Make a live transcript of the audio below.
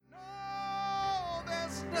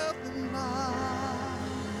am I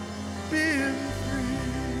being free.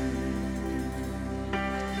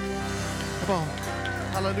 Come on.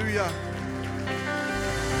 Hallelujah.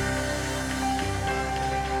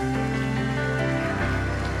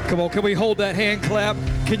 Come on, can we hold that hand clap?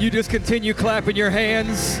 Can you just continue clapping your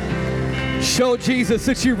hands? Show Jesus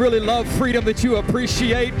that you really love freedom, that you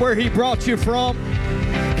appreciate where he brought you from.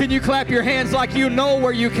 Can you clap your hands like you know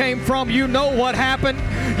where you came from? You know what happened.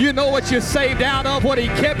 You know what you saved out of, what he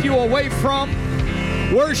kept you away from.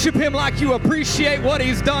 Worship him like you appreciate what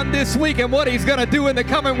he's done this week and what he's going to do in the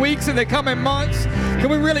coming weeks and the coming months. Can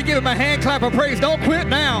we really give him a hand clap of praise? Don't quit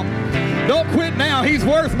now. Don't quit now. He's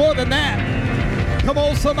worth more than that. Come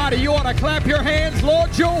on, somebody, you ought to clap your hands.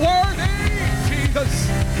 Lord, you're worthy, Jesus.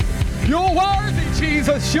 You're worthy,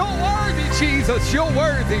 Jesus. You're worthy, Jesus. You're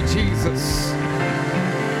worthy, Jesus.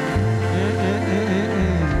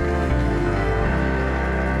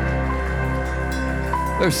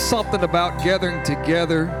 There's something about gathering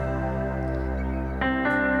together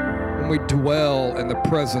when we dwell in the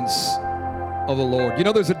presence of the Lord. You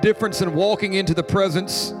know, there's a difference in walking into the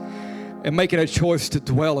presence and making a choice to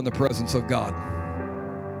dwell in the presence of God.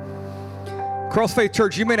 Cross Faith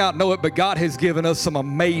Church, you may not know it, but God has given us some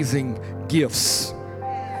amazing gifts.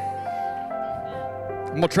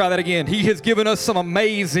 I'm going to try that again. He has given us some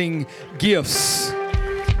amazing gifts.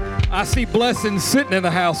 I see blessings sitting in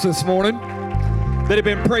the house this morning that have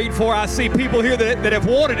been prayed for. I see people here that have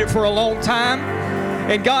wanted it for a long time,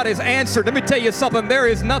 and God has answered. Let me tell you something. There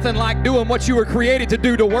is nothing like doing what you were created to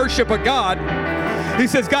do, to worship a God. He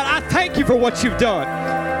says, God, I thank you for what you've done.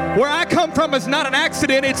 Where I come from is not an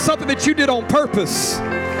accident. It's something that you did on purpose.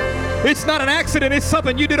 It's not an accident. It's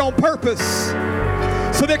something you did on purpose.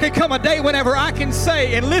 So there can come a day whenever I can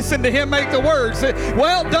say and listen to him make the words,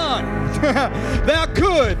 well done, thou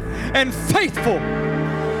good and faithful.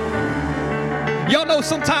 Y'all know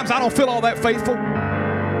sometimes I don't feel all that faithful.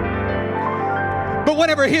 But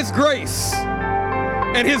whenever his grace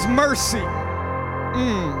and his mercy,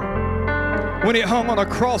 when it hung on a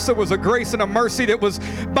cross, there was a grace and a mercy that was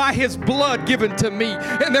by his blood given to me.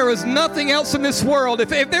 And there is nothing else in this world. If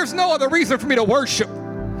there's no other reason for me to worship,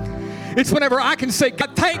 it's whenever I can say,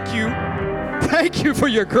 God, thank you. Thank you for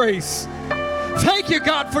your grace. Thank you,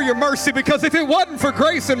 God, for your mercy, because if it wasn't for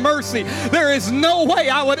grace and mercy, there is no way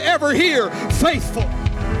I would ever hear faithful.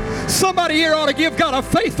 Somebody here ought to give God a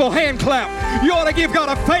faithful hand clap. You ought to give God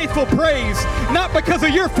a faithful praise, not because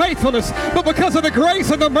of your faithfulness, but because of the grace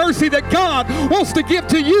and the mercy that God wants to give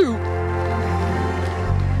to you.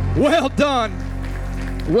 Well done.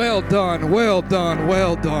 Well done. Well done.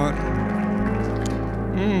 Well done.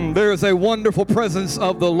 There is a wonderful presence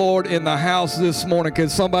of the Lord in the house this morning. Can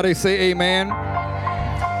somebody say amen?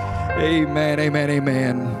 Amen, amen,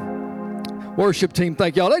 amen. Worship team,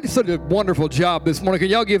 thank y'all. They did such a wonderful job this morning. Can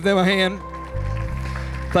y'all give them a hand?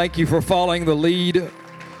 Thank you for following the lead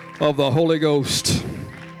of the Holy Ghost.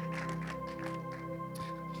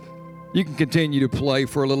 You can continue to play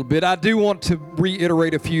for a little bit. I do want to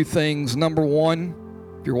reiterate a few things. Number one,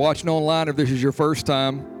 if you're watching online, if this is your first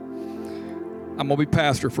time, I'm going to be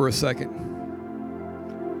pastor for a second.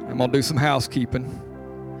 I'm going to do some housekeeping.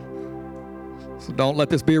 So don't let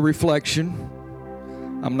this be a reflection.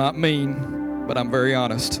 I'm not mean, but I'm very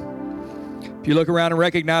honest. If you look around and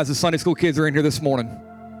recognize the Sunday school kids are in here this morning,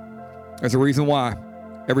 there's a reason why.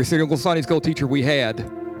 Every single Sunday school teacher we had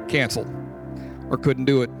canceled or couldn't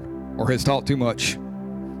do it or has taught too much.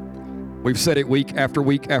 We've said it week after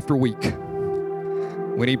week after week.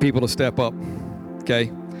 We need people to step up,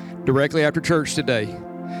 okay? Directly after church today,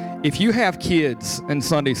 if you have kids in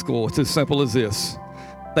Sunday school, it's as simple as this.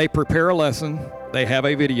 They prepare a lesson. They have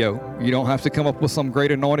a video. You don't have to come up with some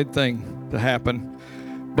great anointed thing to happen.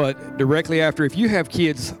 But directly after, if you have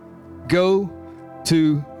kids, go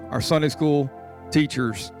to our Sunday school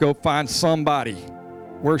teachers. Go find somebody.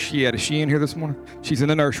 Where's she at? Is she in here this morning? She's in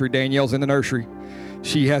the nursery. Danielle's in the nursery.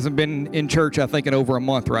 She hasn't been in church, I think, in over a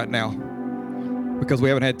month right now because we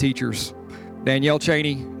haven't had teachers. Danielle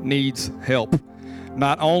Cheney needs help.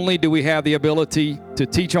 Not only do we have the ability to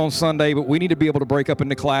teach on Sunday, but we need to be able to break up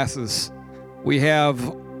into classes. We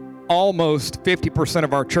have almost 50%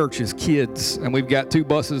 of our church is kids, and we've got 2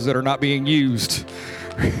 buses that are not being used.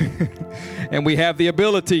 And we have the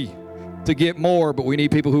ability to get more, but we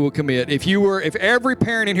need people who will commit. If every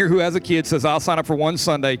parent in here who has a kid says, I'll sign up for one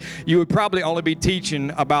Sunday, you would probably only be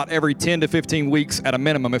teaching about every 10 to 15 weeks at a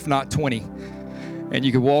minimum, if not 20. And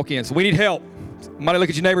you could walk in. So we need help. Somebody look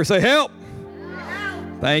at your neighbor and say, help.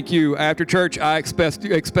 Thank you. After church, I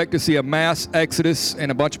expect to see a mass exodus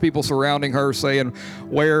and a bunch of people surrounding her saying,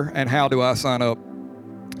 where and how do I sign up?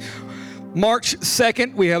 March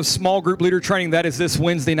 2nd, we have small group leader training. That is this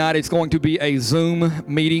Wednesday night. It's going to be a Zoom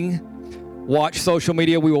meeting. Watch social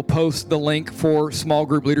media. We will post the link for small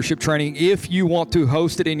group leadership training. If you want to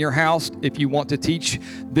host it in your house, if you want to teach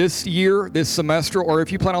this year, this semester, or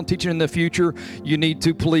if you plan on teaching in the future, you need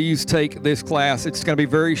to please take this class. It's going to be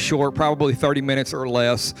very short, probably 30 minutes or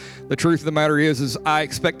less. The truth of the matter is I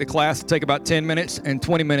expect the class to take about 10 minutes and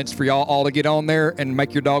 20 minutes for y'all all to get on there and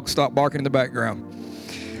make your dog stop barking in the background.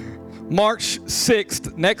 March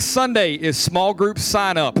 6th, next Sunday, is small group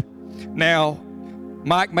sign up. Now,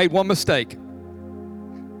 Mike made one mistake.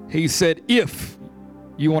 He said, if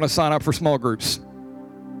you want to sign up for small groups.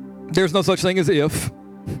 There's no such thing as if.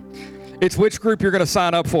 It's which group you're going to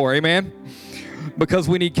sign up for, amen? Because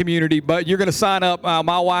we need community. But you're going to sign up.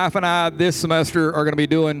 My wife and I this semester are going to be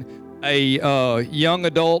doing a young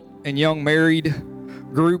adult and young married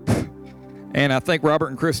group. And I think Robert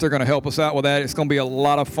and Chris are going to help us out with that. It's going to be a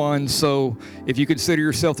lot of fun. So if you consider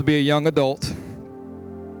yourself to be a young adult,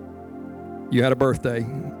 you had a birthday.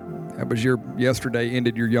 That was yesterday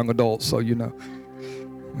ended your young adult, so you know.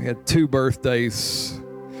 We had 2 birthdays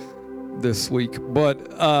this week.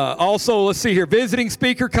 But also, let's see here. Visiting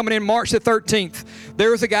speaker coming in March the 13th.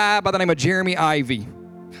 There's a guy by the name of Jeremy Ivy.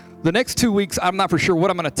 The next 2 weeks, I'm not for sure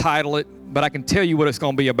what I'm going to title it, but I can tell you what it's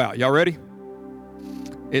going to be about. Y'all ready?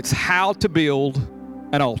 It's how to build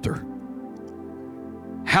an altar.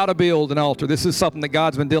 How to build an altar. This is something that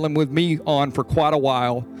God's been dealing with me on for quite a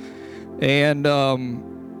while. And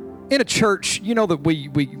in a church, you know that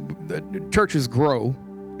the churches grow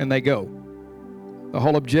and they go. The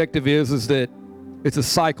whole objective is that it's a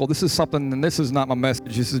cycle. This is something, and this is not my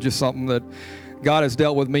message, this is just something that God has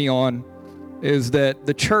dealt with me on, is that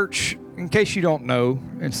the church, in case you don't know,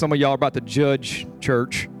 and some of y'all are about to judge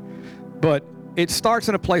church, but it starts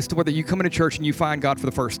in a place to whether you come into church and you find God for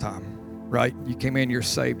the first time. Right? You came in, you're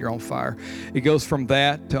saved, you're on fire. It goes from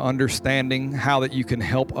that to understanding how that you can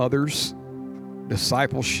help others,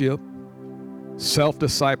 discipleship,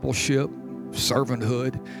 self-discipleship,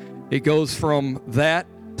 servanthood. It goes from that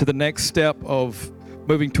to the next step of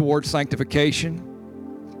moving towards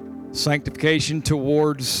sanctification, sanctification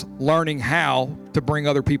towards learning how to bring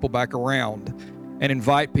other people back around and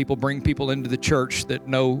invite people, bring people into the church that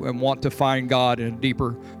know and want to find God in a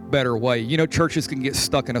deeper, better way. You know, churches can get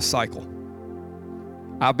stuck in a cycle.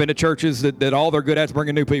 I've been to churches that all they're good at is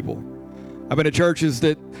bringing new people. I've been to churches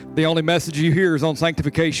that the only message you hear is on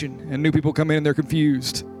sanctification, and new people come in and they're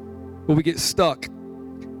confused. But we get stuck.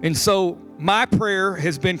 And so my prayer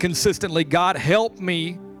has been consistently, God, help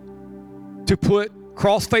me to put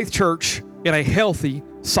Cross Faith Church in a healthy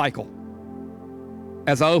cycle.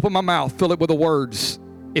 As I open my mouth, fill it with the words.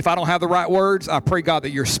 If I don't have the right words, I pray, God,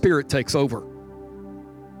 that your Spirit takes over.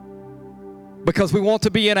 Because we want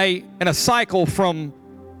to be in a cycle from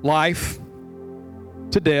life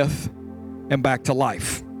to death and back to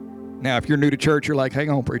life. Now, if you're new to church, you're like, hang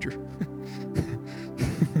on, preacher.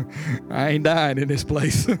 I ain't dying in this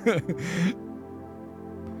place.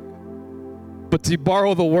 But to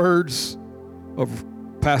borrow the words of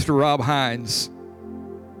Pastor Rob Hines,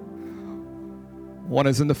 one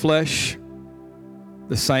is in the flesh,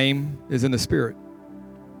 the same is in the spirit.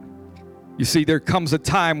 You see, there comes a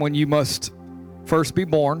time when you must first be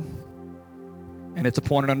born, and it's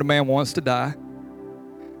appointed unto man once to die.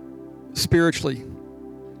 Spiritually,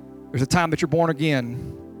 there's a time that you're born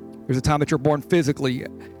again. There's a time that you're born physically,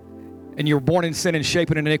 and you're born in sin and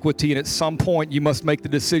shaped in iniquity, and at some point you must make the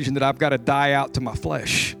decision that I've got to die out to my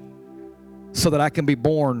flesh so that I can be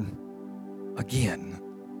born again.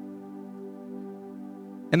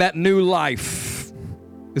 And that new life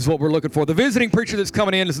is what we're looking for. The visiting preacher that's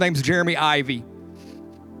coming in, his name's Jeremy Ivy.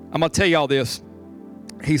 I'm going to tell y'all this.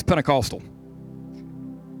 He's Pentecostal.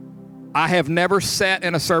 I have never sat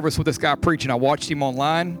in a service with this guy preaching. I watched him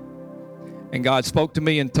online, and God spoke to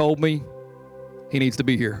me and told me he needs to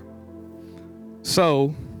be here.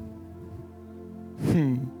 So,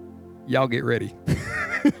 y'all get ready.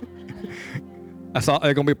 I saw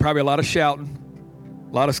there's going to be probably a lot of shouting,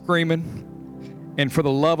 a lot of screaming, and for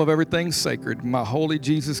the love of everything sacred, my holy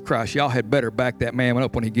Jesus Christ, y'all had better back that man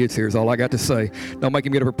up when he gets here is all I got to say. Don't make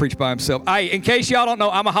him get up and preach by himself. Hey, in case y'all don't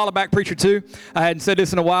know, I'm a holla back preacher too. I hadn't said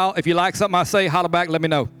this in a while. If you like something I say, holla back, let me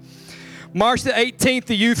know. March the 18th,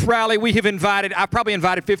 the youth rally, I've probably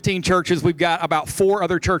invited 15 churches. We've got about 4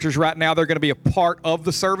 other churches right now. They're going to be a part of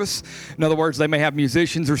the service. In other words, they may have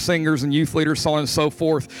musicians or singers and youth leaders, so on and so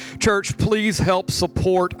forth. Church, please help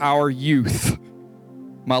support our youth.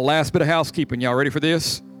 My last bit of housekeeping. Y'all ready for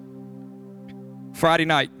this? Friday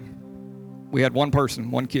night, we had one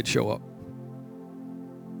kid show up.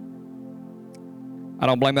 I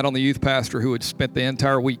don't blame that on the youth pastor who had spent the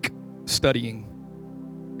entire week studying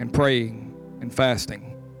and praying and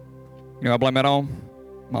fasting. You know, I blame that on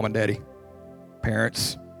mom and daddy.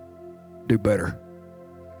 Parents, do better.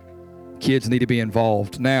 Kids need to be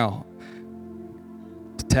involved. Now,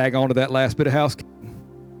 to tag on to that last bit of housekeeping,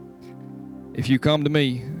 if you come to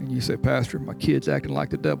me and you say, Pastor, my kid's acting like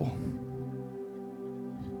the devil,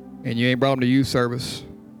 and you ain't brought them to youth service,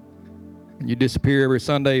 and you disappear every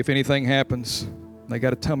Sunday, if anything happens, they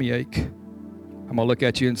got a tummy ache, I'm going to look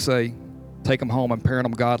at you and say, take them home and parent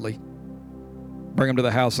them godly. Bring them to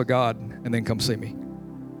the house of God, and then come see me.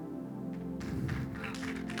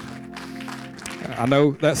 I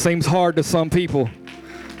know that seems hard to some people,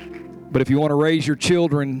 but if you want to raise your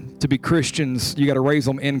children to be Christians, you got to raise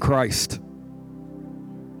them in Christ.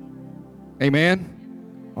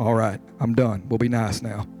 Amen? All right, I'm done. We'll be nice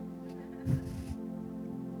now.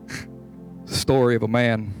 The story of a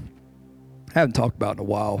man I haven't talked about in a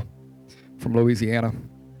while from Louisiana.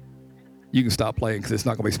 You can stop playing because it's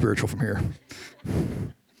not going to be spiritual from here.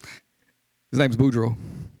 His name's Boudreaux.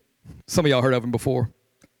 Some of y'all heard of him before.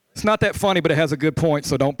 It's not that funny, but it has a good point,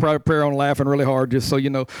 so don't prepare on laughing really hard, just so you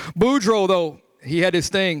know. Boudreaux, though, he had this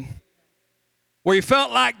thing where he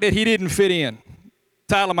felt like that he didn't fit in.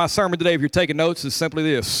 The title of my sermon today, if you're taking notes, is simply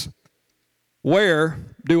this: where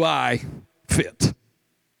do I fit?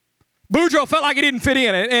 Boudreaux felt like he didn't fit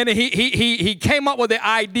in, and he came up with the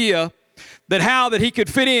idea that how that he could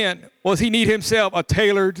fit in was he need himself a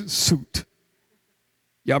tailored suit.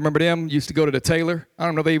 Y'all remember them? Used to go to the tailor. I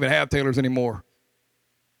don't know if they even have tailors anymore.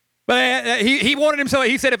 But he wanted himself,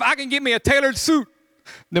 he said, if I can get me a tailored suit,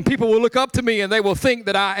 then people will look up to me and they will think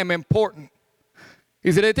that I am important.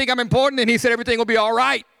 He said, they think I'm important, and he said, everything will be all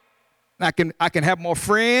right. I can have more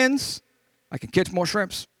friends. I can catch more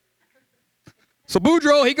shrimps. So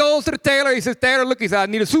Boudreaux, he goes to the tailor. He says, Tailor, look, he said, I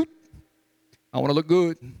need a suit. I want to look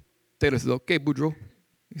good. Tailor says, okay, Boudreaux.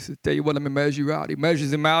 He says, tell you what, let me measure you out. He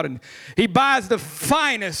measures him out, and he buys the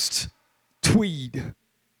finest tweed.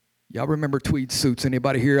 Y'all remember tweed suits?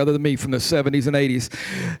 Anybody here other than me from the 70s and 80s?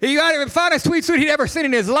 He got the finest tweed suit he'd ever seen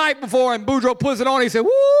in his life before, and Boudreaux puts it on. He said,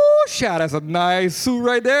 woo, shot, that's a nice suit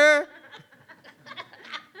right there.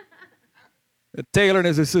 The tailor and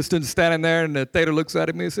his assistant standing there, and the tailor looks at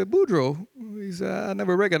him and he said, Boudreaux, he said, I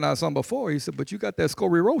never recognized something before. He said, but you got that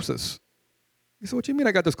scoliosis. He said, what you mean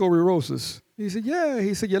I got the scoliosis? He said, yeah.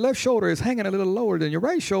 He said, your left shoulder is hanging a little lower than your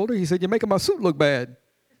right shoulder. He said, you're making my suit look bad.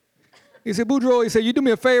 He said, Boudreaux, he said, you do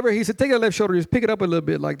me a favor. He said, take that left shoulder, just pick it up a little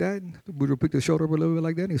bit like that. Boudreaux picked the shoulder up a little bit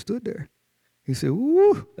like that, and he stood there. He said,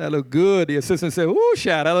 ooh, that looked good. The assistant said, ooh,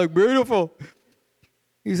 shot, that looked beautiful.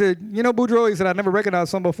 He said, you know, Boudreaux, he said, I never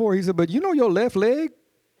recognized something before. He said, but you know your left leg?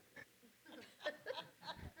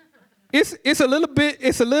 It's a little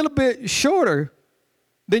bit shorter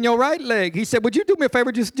than your right leg. He said, would you do me a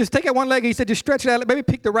favor, just take that one leg. He said, just stretch it out, maybe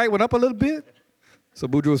pick the right one up a little bit. So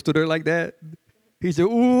Boudreaux stood there like that. He said,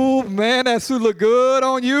 ooh, man, that suit look good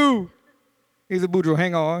on you. He said, Boudreaux,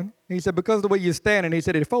 hang on. He said, because of the way you're standing, he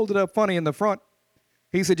said, it folded up funny in the front.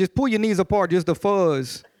 He said, just pull your knees apart, just the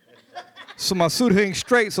fuzz. So my suit hangs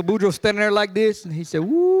straight. So Boudreaux standing there like this, and he said,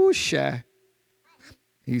 woo, shy.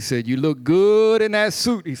 He said, you look good in that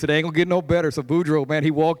suit. He said, ain't gonna get no better. So Boudreaux, man,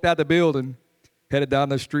 he walked out the building, headed down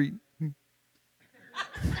the street.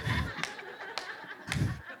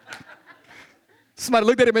 Somebody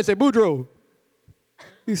looked at him and said, Boudreaux.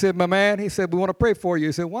 He said, my man, he said, we want to pray for you.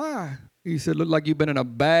 He said, why? He said, look like you've been in a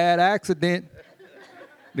bad accident.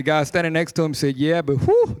 The guy standing next to him said, yeah, but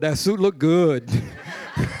whew, that suit looked good.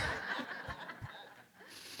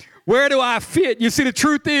 Where do I fit? You see, the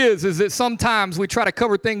truth is that sometimes we try to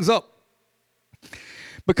cover things up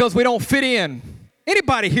because we don't fit in.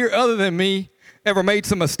 Anybody here other than me ever made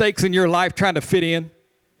some mistakes in your life trying to fit in?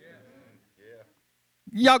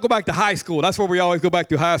 Y'all go back to high school. That's where we always go back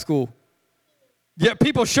to, high school. Yeah,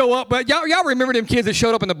 people show up, but y'all remember them kids that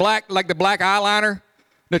showed up in the black eyeliner,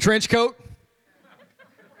 the trench coat?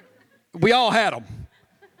 We all had them.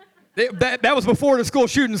 That was before the school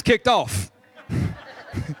shootings kicked off.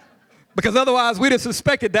 Because otherwise, we'd have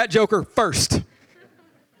suspected that joker first.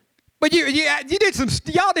 But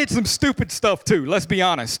y'all did some stupid stuff too, let's be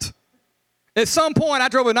honest. At some point, I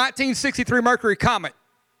drove a 1963 Mercury Comet.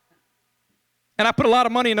 And I put a lot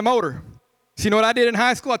of money in the motor. So you know what I did in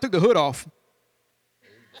high school? I took the hood off.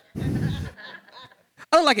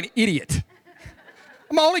 I look like an idiot.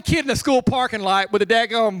 I'm the only kid in the school parking lot with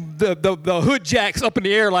the hood jacks up in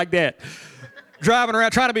the air like that, driving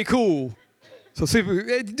around trying to be cool. So see,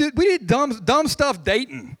 we did dumb stuff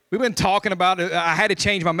dating. We've been talking about it. I had to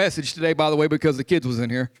change my message today, by the way, because the kids was in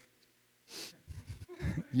here.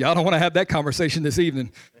 Y'all don't want to have that conversation this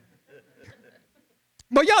evening.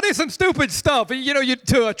 But y'all did some stupid stuff. You know,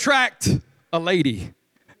 to attract a lady,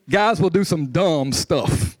 guys will do some dumb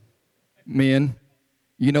stuff. Men,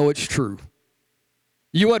 you know it's true.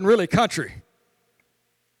 You wasn't really country.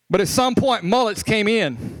 But at some point, mullets came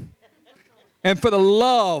in. And for the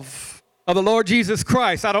love of the Lord Jesus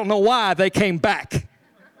Christ, I don't know why, they came back.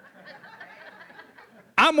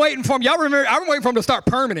 I'm waiting for them. Y'all remember, I'm waiting for them to start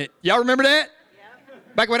permanent. Y'all remember that?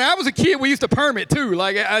 Yep. Back when I was a kid, we used to perm it too.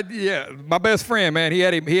 Like, my best friend, man, he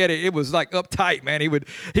had it was like uptight, man. He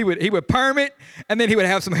would perm it, and then he would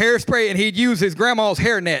have some hairspray, and he'd use his grandma's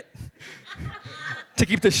hairnet to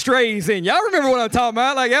keep the strays in. Y'all remember what I'm talking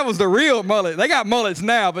about? Like, that was the real mullet. They got mullets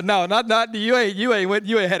now, but no, not you ain't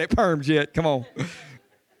had it permed yet. Come on.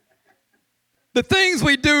 The things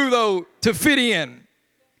we do though to fit in.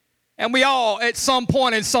 And we all, at some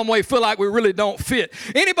point, in some way, feel like we really don't fit.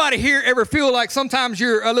 Anybody here ever feel like sometimes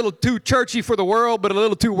you're a little too churchy for the world, but a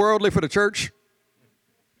little too worldly for the church?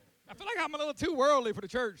 I feel like I'm a little too worldly for the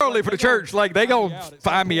church. Worldly for the church. Like, they gonna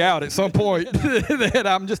find me out at some point that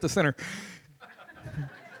I'm just a sinner.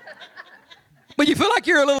 But you feel like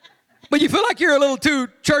you're a little too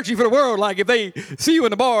churchy for the world. Like, if they see you in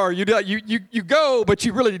the bar, you go, but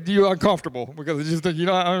you're uncomfortable because it's just,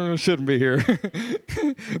 I shouldn't be here.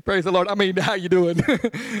 Praise the Lord. I mean, how you doing?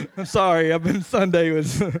 I'm sorry. Sunday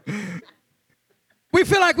was. We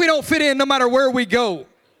feel like we don't fit in no matter where we go.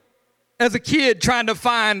 As a kid, trying to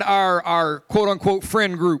find our quote unquote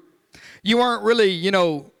friend group, you weren't really,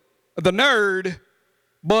 the nerd,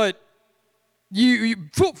 but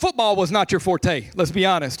football was not your forte. Let's be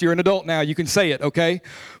honest. You're an adult now. You can say it, okay?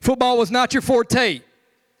 Football was not your forte.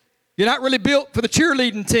 You're not really built for the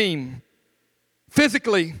cheerleading team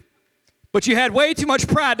physically, but you had way too much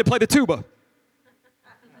pride to play the tuba.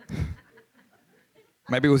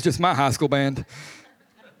 Maybe it was just my high school band.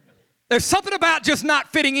 There's something about just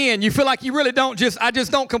not fitting in. You feel like you really I just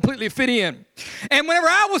don't completely fit in. And whenever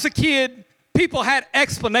I was a kid, people had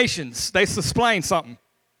explanations. They explained something.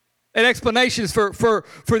 And explanations for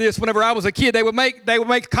this. Whenever I was a kid, they would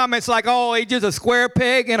make comments like, "Oh, he's just a square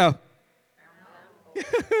peg in a."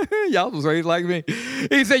 Y'all was raised like me.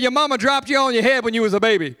 He said, "Your mama dropped you on your head when you was a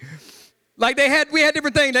baby." Like we had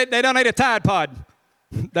different things. They done ate a Tide Pod.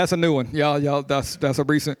 That's a new one, y'all. That's a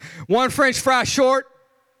recent. One French fry short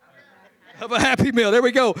of a Happy Meal. There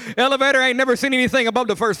we go. Elevator ain't never seen anything above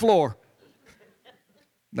the first floor.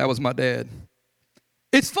 That was my dad.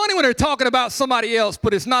 It's funny when they're talking about somebody else,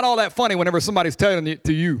 but it's not all that funny whenever somebody's telling it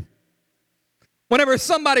to you. Whenever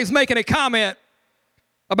somebody's making a comment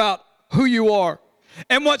about who you are.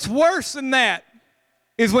 And what's worse than that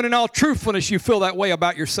is when in all truthfulness you feel that way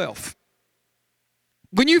about yourself.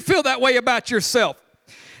 When you feel that way about yourself,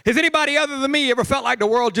 has anybody other than me ever felt like the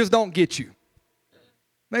world just don't get you?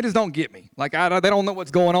 They just don't get me. Like they don't know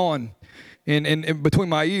what's going on in between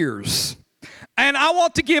my ears. And I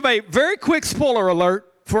want to give a very quick spoiler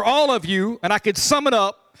alert for all of you, and I could sum it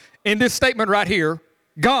up in this statement right here.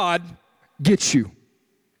 God gets you.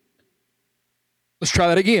 Let's try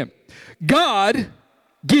that again. God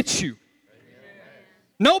gets you.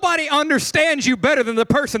 Nobody understands you better than the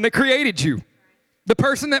person that created you, the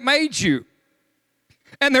person that made you.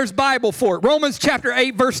 And there's Bible for it. Romans chapter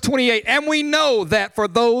 8, verse 28. And we know that for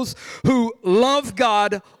those who love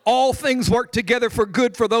God, all things work together for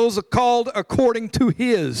good for those called according to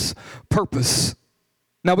His purpose.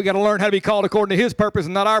 Now we got to learn how to be called according to His purpose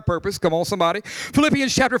and not our purpose. Come on, somebody.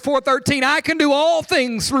 Philippians chapter 4:13. I can do all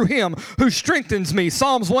things through Him who strengthens me.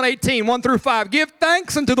 Psalms 118, 1-5. Give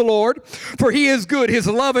thanks unto the Lord, for He is good. His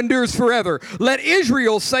love endures forever. Let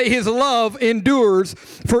Israel say His love endures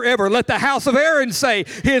forever. Let the house of Aaron say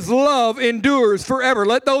His love endures forever.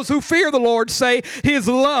 Let those who fear the Lord say His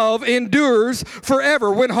love endures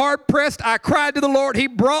forever. When hard pressed, I cried to the Lord. He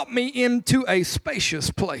brought me into a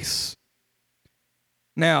spacious place.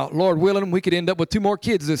 Now, Lord willing, we could end up with 2 more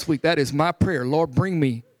kids this week. That is my prayer. Lord, bring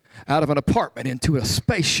me out of an apartment into a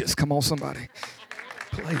spacious, come on somebody,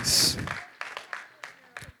 place.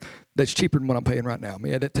 That's cheaper than what I'm paying right now. Let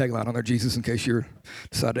me add that tagline on there, Jesus, in case you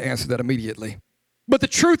decide to answer that immediately. But the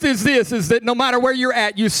truth is this, is that no matter where you're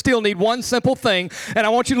at, you still need one simple thing. And I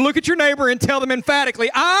want you to look at your neighbor and tell them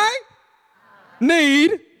emphatically, I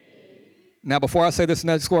need. Now, before I say this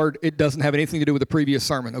next word, it doesn't have anything to do with the previous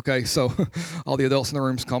sermon, okay? So all the adults in the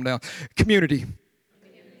rooms, calm down. Community.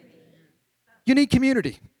 You need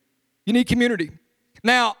community. You need community.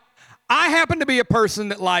 Now, I happen to be a person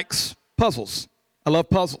that likes puzzles. I love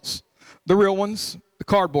puzzles. The real ones, the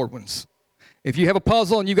cardboard ones. If you have a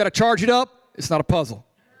puzzle and you got to charge it up, it's not a puzzle.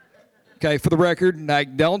 Okay, for the record,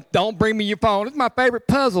 like, don't bring me your phone. It's my favorite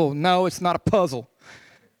puzzle. No, it's not a puzzle.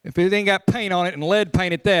 If it ain't got paint on it and lead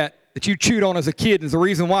paint at that, that you chewed on as a kid and is the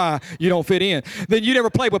reason why you don't fit in, then you never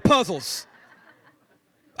played with puzzles.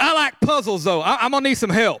 I like puzzles, though. I'm going to need some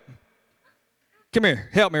help. Come here.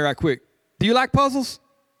 Help me right quick. Do you like puzzles?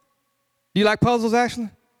 Do you like puzzles, Ashley?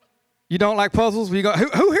 You don't like puzzles?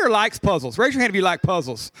 Who here likes puzzles? Raise your hand if you like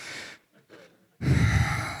puzzles.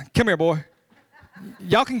 Come here, boy.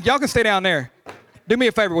 Y'all can stay down there. Do me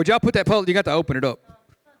a favor. Would y'all put that puzzle? You got to open it up.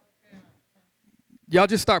 Y'all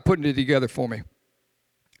just start putting it together for me.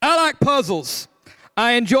 I like puzzles.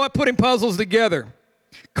 I enjoy putting puzzles together.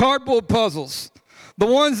 Cardboard puzzles. The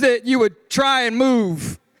ones that you would try and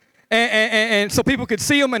move and so people could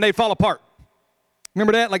see them and they'd fall apart.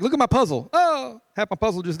 Remember that? Like, look at my puzzle. Oh, half my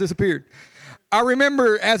puzzle just disappeared. I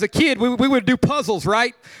remember as a kid, we would do puzzles,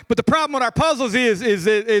 right? But the problem with our puzzles is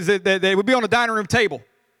that they would be on a dining room table.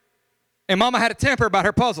 And Mama had a temper about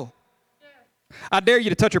her puzzle. I dare you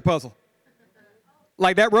to touch her puzzle.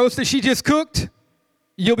 Like that roast that she just cooked,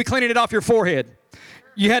 you'll be cleaning it off your forehead.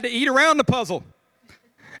 You had to eat around the puzzle.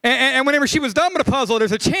 And whenever she was done with the puzzle,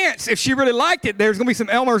 there's a chance, if she really liked it, there's going to be some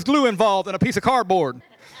Elmer's glue involved and a piece of cardboard.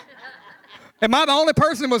 Am I the only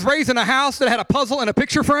person that was raised in a house that had a puzzle and a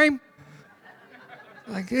picture frame?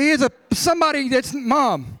 Like, here's somebody that's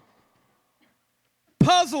mom.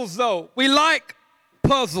 Puzzles, though. We like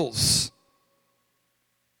puzzles.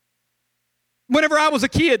 Whenever I was a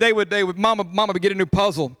kid, Mama would get a new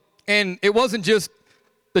puzzle. And it wasn't just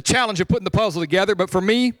the challenge of putting the puzzle together, but for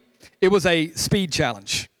me, it was a speed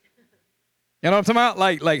challenge. You know what I'm talking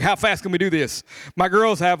about? Like how fast can we do this? My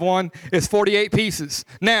girls have one. It's 48 pieces.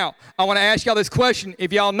 Now, I want to ask y'all this question.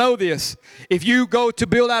 If y'all know this, if you go to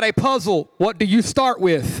build out a puzzle, what do you start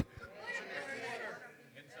with?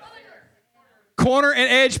 Corner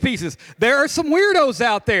and edge pieces. There are some weirdos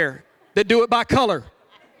out there that do it by color.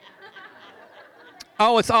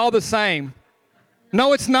 Oh, it's all the same.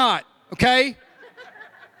 No, it's not, okay?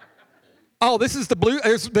 Oh, this is the blue.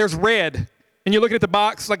 There's red. And you're looking at the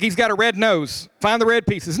box like he's got a red nose. Find the red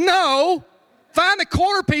pieces. No. Find the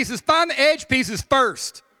corner pieces. Find the edge pieces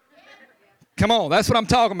first. Come on. That's what I'm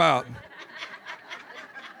talking about.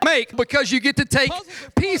 Make, because you get to take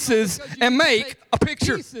pieces and make a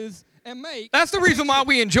picture. That's the reason why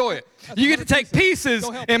we enjoy it. You get to take pieces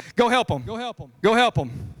and go help them. Go help them. Go help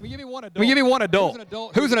them. Give me one adult. Give me one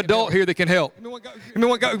adult. Who's an adult here that can help?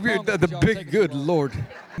 The big, good Lord.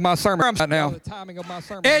 My sermon right now.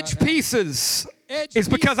 Edge pieces is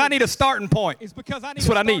because I need a starting point. That's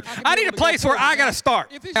what I need. I need a place where I got to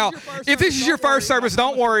start. Now, if this is your first service,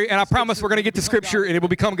 don't worry, and I promise we're going to get to Scripture, and it will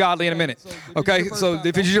become godly in a minute. Okay? So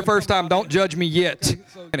if this is your first time, don't judge me yet.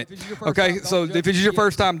 Okay? So if this is your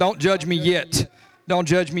first time, don't judge me yet. Don't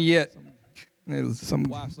judge me yet. Some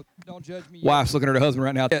wife's looking at her husband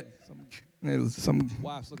right now. Some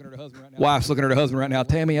wife's looking at her husband right now.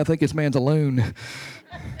 Tammy, I think this man's a loon.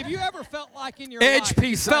 Have you ever felt like in your Edge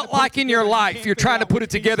piece felt like in your life you're trying to put it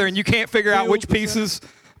together and you can't figure out which pieces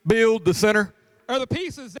build the center? Or the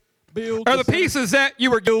pieces that build Or the pieces that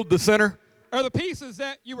you were build the center? Or the pieces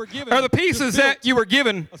that you were given. Or the pieces that you were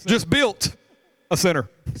given just built a center?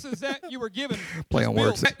 Pieces that you were given. Play on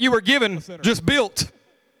words. You were given just built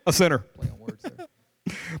a center. Play on words there.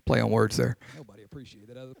 Play on words there. Nobody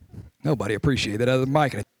appreciated that. Nobody appreciated that other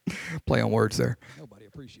mic. Play on words there. Nobody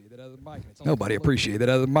appreciated that other mic. Nobody appreciated that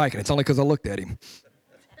other mic, and it's only because I looked at him.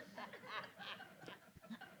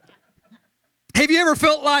 Have you ever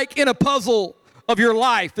felt like in a puzzle of your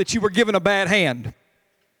life that you were given a bad hand?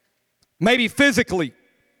 Maybe physically.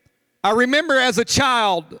 I remember as a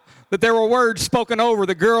child that there were words spoken over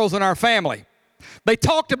the girls in our family. They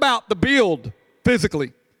talked about the build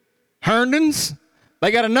physically. Herndons, they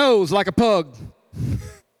got a nose like a pug.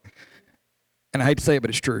 And I hate to say it, but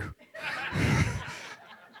it's true.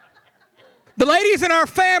 The ladies in our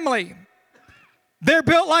family, they're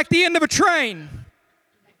built like the end of a train.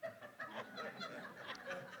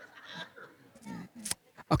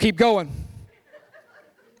 I'll keep going.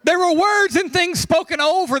 There were words and things spoken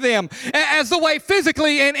over them as the way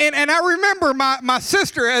physically, and I remember my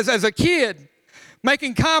sister as a kid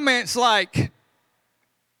making comments like,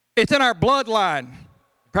 it's in our bloodline.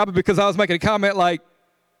 Probably because I was making a comment like,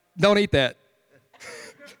 don't eat that.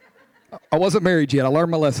 I wasn't married yet. I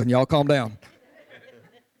learned my lesson. Y'all calm down.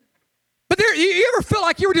 But you ever feel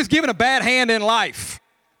like you were just given a bad hand in life?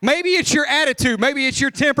 Maybe it's your attitude. Maybe it's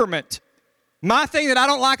your temperament. My thing that I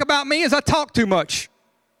don't like about me is I talk too much.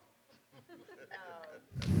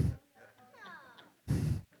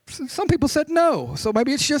 Some people said no, so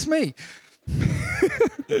maybe it's just me.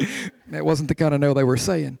 That wasn't the kind of no they were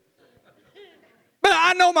saying. But I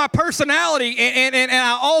I know my personality, and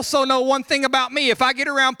I also know one thing about me. If I get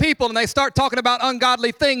around people and they start talking about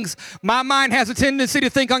ungodly things, my mind has a tendency to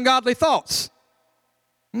think ungodly thoughts.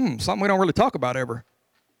 Something we don't really talk about ever.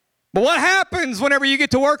 But what happens whenever you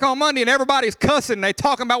get to work on Monday and everybody's cussing and they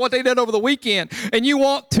talking about what they did over the weekend and you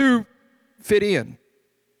want to fit in?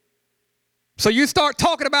 So you start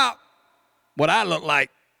talking about what I look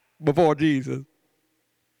like before Jesus.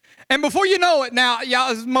 And before you know it, now,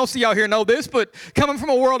 y'all, most of y'all here know this, but coming from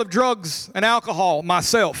a world of drugs and alcohol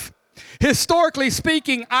myself, historically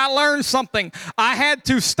speaking, I learned something. I had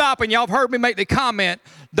to stop, and y'all have heard me make the comment,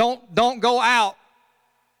 don't go out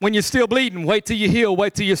when you're still bleeding. Wait till you heal.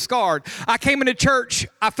 Wait till you're scarred. I came into church.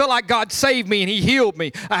 I felt like God saved me and he healed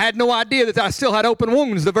me. I had no idea that I still had open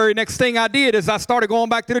wounds. The very next thing I did is I started going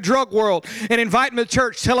back to the drug world and inviting them to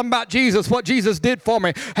church, tell them about Jesus, what Jesus did for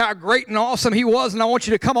me, how great and awesome he was, and I want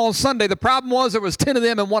you to come on Sunday. The problem was there was 10 of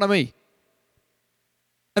them and 1 of me.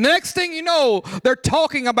 And the next thing you know, they're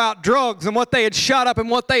talking about drugs and what they had shot up and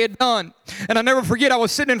what they had done. And I'll never forget, I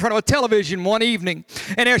was sitting in front of a television one evening,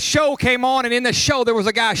 and a show came on, and in the show, there was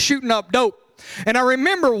a guy shooting up dope. And I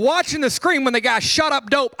remember watching the screen when the guy shot up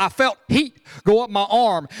dope, I felt heat go up my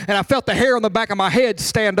arm, and I felt the hair on the back of my head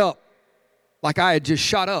stand up like I had just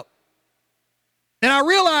shot up. And I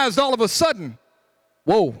realized all of a sudden,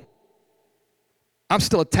 whoa, I'm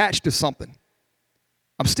still attached to something.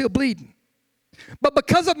 I'm still bleeding. But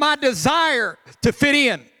because of my desire to fit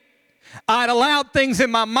in, I'd allowed things in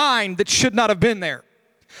my mind that should not have been there.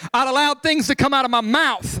 I'd allowed things to come out of my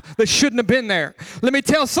mouth that shouldn't have been there. Let me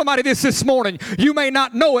tell somebody this morning. You may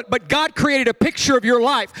not know it, but God created a picture of your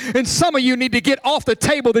life, and some of you need to get off the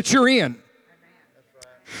table that you're in.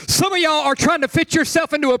 Some of y'all are trying to fit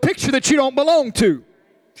yourself into a picture that you don't belong to.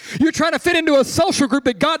 You're trying to fit into a social group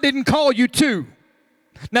that God didn't call you to.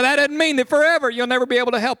 Now, that doesn't mean that forever you'll never be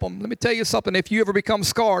able to help them. Let me tell you something. If you ever become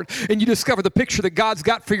scarred and you discover the picture that God's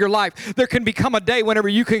got for your life, there can become a day whenever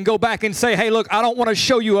you can go back and say, hey, look, I don't want to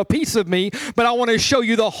show you a piece of me, but I want to show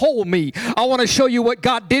you the whole me. I want to show you what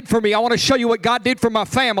God did for me. I want to show you what God did for my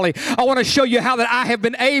family. I want to show you how that I have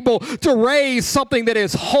been able to raise something that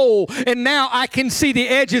is whole. And now I can see the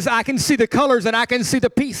edges, I can see the colors, and I can see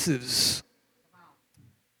the pieces.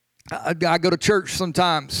 I go to church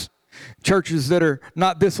sometimes. Churches that are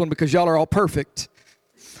not this one because y'all are all perfect.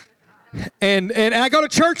 And I go to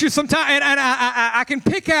churches sometimes, and I can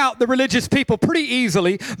pick out the religious people pretty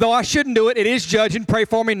easily, though I shouldn't do it. It is judging. Pray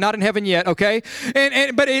for me, not in heaven yet, okay?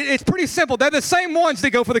 But it's pretty simple. They're the same ones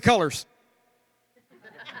that go for the colors.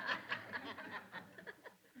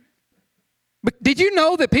 But did you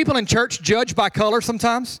know that people in church judge by color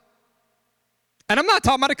sometimes? And I'm not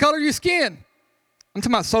talking about the color of your skin. I'm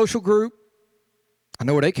talking about social group. I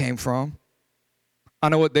know where they came from. I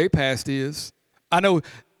know what their past is. I know,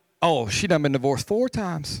 oh, she done been divorced 4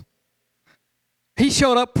 times. He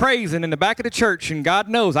showed up praising in the back of the church, and God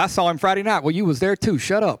knows, I saw him Friday night. Well, you was there too.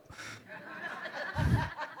 Shut up.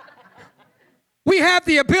 We have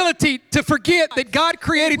the ability to forget that God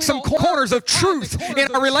created some corners of truth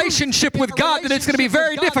in our relationship with God, that it's going to be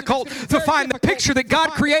very difficult to find the picture that God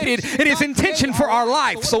created and his intention for our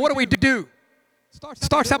life. So what do we do?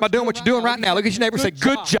 Starts out by doing what you're doing right now. Look at your neighbor and say,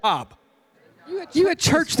 good job. You at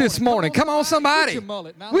church this morning. Come on, somebody.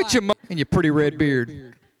 With your mullet and your pretty red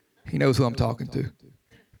beard. He knows who I'm talking to.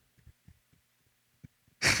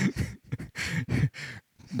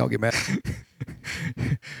 Don't get mad.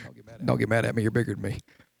 Don't get mad at me. You're bigger than me.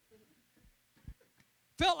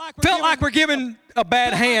 Felt like we're giving a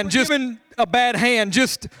bad hand.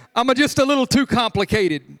 Just I'm just a little too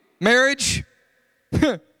complicated. Marriage.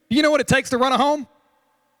 You know what it takes to run a home?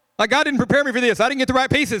 Like, God didn't prepare me for this. I didn't get the right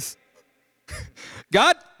pieces.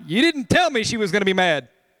 God, you didn't tell me she was going to be mad.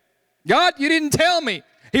 God, you didn't tell me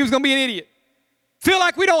he was going to be an idiot. Feel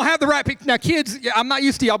like we don't have the right picture. Now, kids, I'm not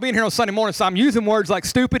used to y'all being here on Sunday morning, so I'm using words like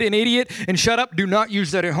stupid and idiot and shut up. Do not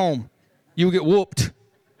use that at home. You'll get whooped.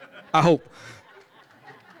 I hope.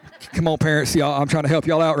 Come on, parents. Y'all, I'm trying to help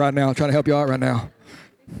y'all out right now.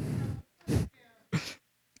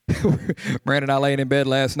 Brandon and I laying in bed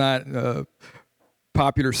last night. A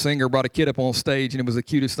popular singer brought a kid up on stage, and it was the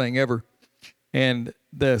cutest thing ever. And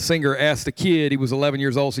the singer asked the kid, he was 11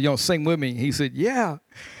 years old, so you don't sing with me. He said, yeah.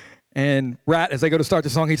 And right as they go to start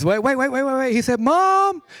the song, he said, wait. He said,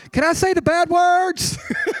 Mom, can I say the bad words?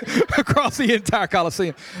 Across the entire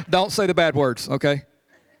Coliseum. Don't say the bad words, okay?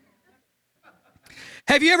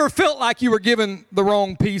 Have you ever felt like you were given the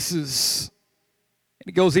wrong pieces?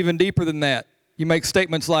 And it goes even deeper than that. You make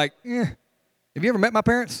statements like, have you ever met my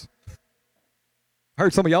parents? I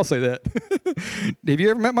heard some of y'all say that. Have you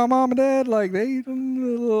ever met my mom and dad? Like, they a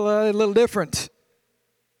little different.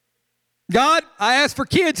 God, I asked for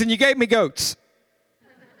kids and you gave me goats.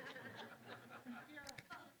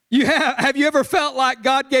 Have you ever felt like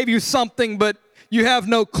God gave you something, but you have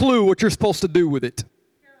no clue what you're supposed to do with it?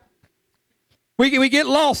 We get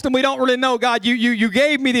lost and we don't really know, God, you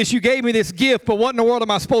gave me this gift, but what in the world am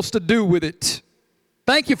I supposed to do with it?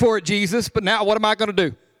 Thank you for it, Jesus, but now what am I going to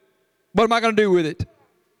do? What am I going to do with it?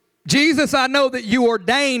 Jesus, I know that you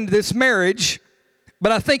ordained this marriage,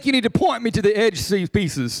 but I think you need to point me to the edge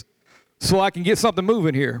pieces so I can get something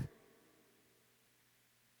moving here.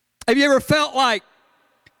 Have you ever felt like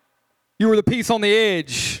you were the piece on the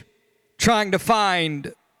edge trying to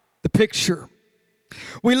find the picture?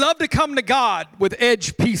 We love to come to God with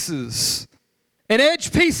edge pieces. And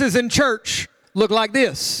edge pieces in church look like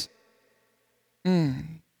this.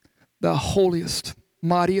 The holiest,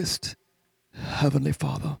 mightiest, Heavenly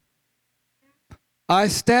Father, I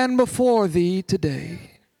stand before thee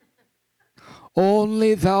today,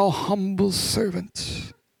 only thou humble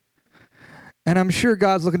servant. And I'm sure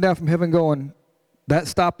God's looking down from heaven going, that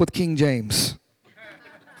stopped with King James.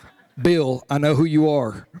 Bill, I know who you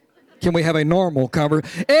are. Can we have a normal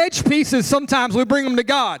conversation? Edge pieces, sometimes we bring them to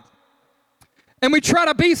God. And we try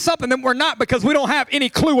to be something that we're not because we don't have any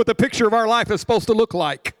clue what the picture of our life is supposed to look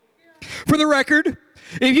like. For the record,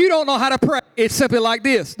 if you don't know how to pray, it's simply like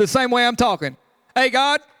this, the same way I'm talking. Hey,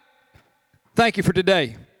 God, thank you for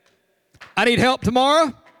today. I need help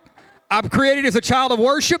tomorrow. I'm created as a child of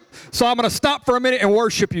worship, so I'm going to stop for a minute and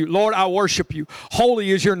worship you. Lord, I worship you. Holy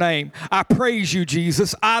is your name. I praise you,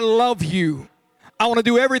 Jesus. I love you. I want to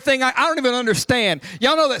do everything. I don't even understand.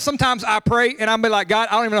 Y'all know that sometimes I pray and I'm like, God,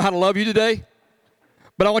 I don't even know how to love you today,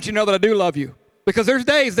 but I want you to know that I do love you. Because there's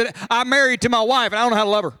days that I'm married to my wife and I don't know how to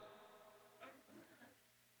love her.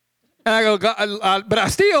 And I go, God, but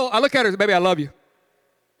I look at her and say, baby, I love you.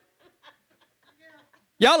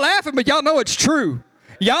 Y'all laughing, but y'all know it's true.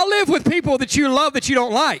 Y'all live with people that you love that you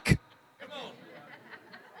don't like.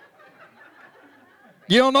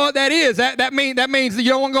 You don't know what that is. That means that you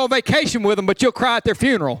don't want to go on vacation with them, but you'll cry at their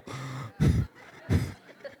funeral.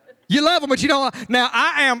 You love them, but you don't. Now,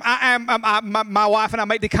 my wife and I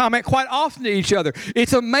make the comment quite often to each other.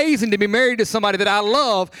 It's amazing to be married to somebody that I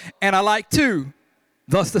love and I like too.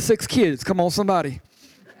 Thus the 6 kids. Come on, somebody.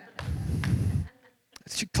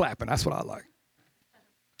 That's you clapping. That's what I like.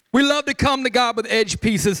 We love to come to God with edge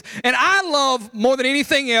pieces. And I love more than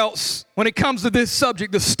anything else when it comes to this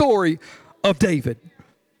subject, the story of David.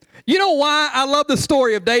 You know why I love the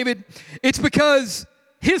story of David? It's because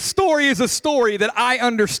his story is a story that I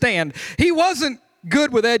understand. He wasn't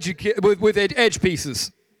good with edge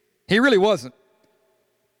pieces. He really wasn't.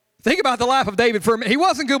 Think about the life of David for a minute. He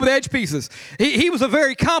wasn't good with edge pieces. He was a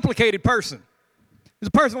very complicated person. He was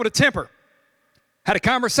a person with a temper. Had a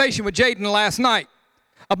conversation with Jaden last night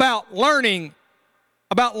about learning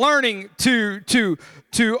to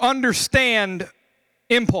understand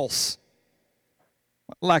impulse.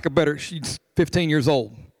 Lack of better, she's 15 years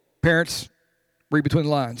old. Parents, read between the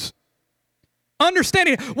lines.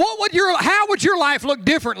 Understanding, how would your life look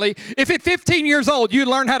differently if at 15 years old you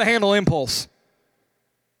learned how to handle impulse?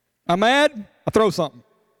 I'm mad, I throw something.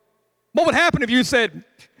 What would happen if you said,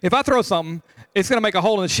 if I throw something, it's going to make a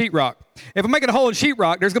hole in the sheetrock. If I'm making a hole in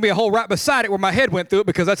sheetrock, there's going to be a hole right beside it where my head went through it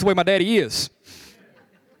because that's the way my daddy is.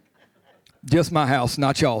 Just my house,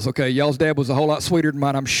 not y'all's, okay? Y'all's dad was a whole lot sweeter than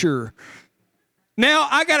mine, I'm sure. Now,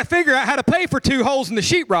 I got to figure out how to pay for 2 holes in the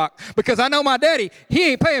sheetrock because I know my daddy,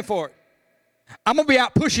 he ain't paying for it. I'm going to be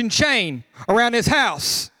out pushing chain around his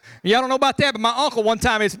house. Y'all don't know about that, but my uncle one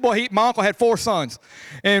time, my uncle had 4 sons.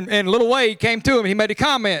 And little Wade came to him, he made a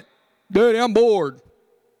comment, Daddy, I'm bored.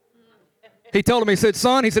 He told him, he said,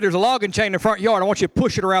 son, there's a logging chain in the front yard. I want you to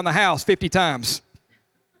push it around the house 50 times.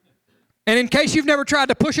 And in case you've never tried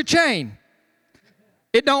to push a chain,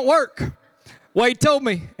 it don't work. Wade told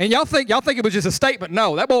me, and y'all think it was just a statement.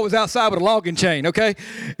 No, that boy was outside with a logging chain, okay?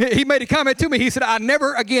 He made a comment to me. He said, I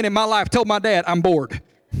never again in my life told my dad I'm bored.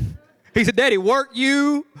 He said, Daddy, work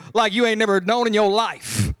you like you ain't never known in your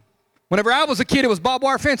life. Whenever I was a kid, it was barbed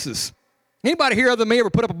wire fences. Anybody here other than me ever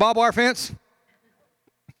put up a barbed wire fence?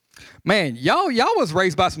 Man, y'all was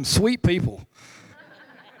raised by some sweet people.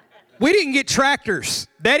 We didn't get tractors.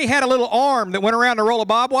 Daddy had a little arm that went around a roll of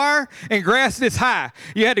barbed wire and grass this high.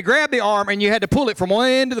 You had to grab the arm and you had to pull it from one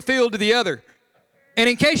end of the field to the other. And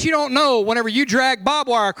in case you don't know, whenever you drag barbed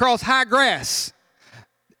wire across high grass,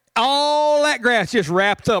 all that grass just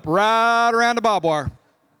wrapped up right around the barbed wire.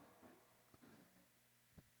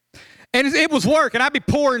 And it was work, and I'd be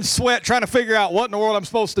pouring sweat trying to figure out what in the world I'm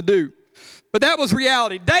supposed to do. But that was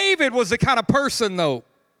reality. David was the kind of person, though,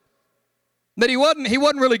 that he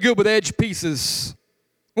wasn't really good with edge pieces.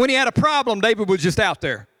 When he had a problem, David was just out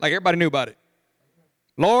there. Like everybody knew about it.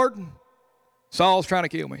 Lord, Saul's trying to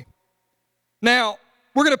kill me. Now,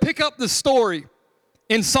 we're going to pick up the story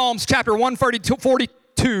in Psalms chapter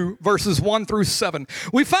 142, verses 1 through 7.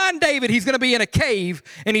 We find David, he's going to be in a cave,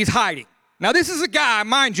 and he's hiding. Now, this is a guy,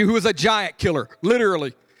 mind you, who is a giant killer,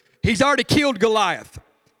 literally. He's already killed Goliath.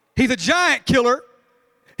 He's a giant killer.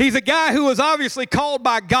 He's a guy who was obviously called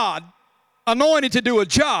by God, anointed to do a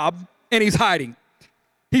job, and he's hiding.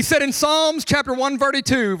 He said in Psalms chapter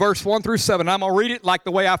 132, verse 1 through 7, I'm going to read it like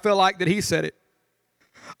the way I feel like that he said it.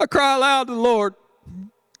 I cry aloud to the Lord.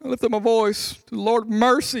 I lift up my voice to the Lord of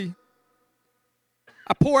mercy.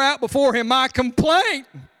 I pour out before him my complaint.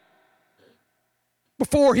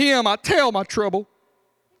 Before him I tell my trouble.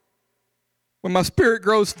 When my spirit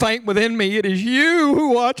grows faint within me, it is you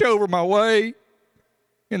who watch over my way.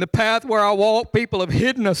 In the path where I walk, people have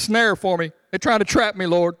hidden a snare for me. They're trying to trap me,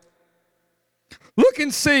 Lord. Look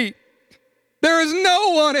and see. There is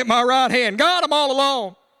no one at my right hand. God, I'm all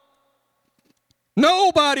alone.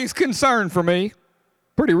 Nobody's concerned for me.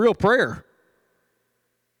 Pretty real prayer.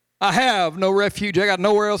 I have no refuge. I got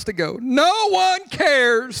nowhere else to go. No one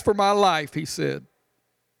cares for my life, he said.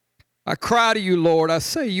 I cry to you, Lord. I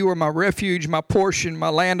say you are my refuge, my portion, my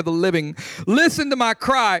land of the living. Listen to my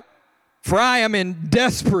cry, for I am in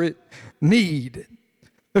desperate need.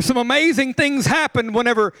 There's some amazing things happen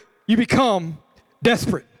whenever you become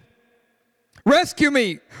desperate. Rescue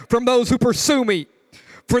me from those who pursue me,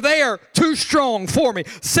 for they are too strong for me.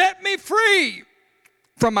 Set me free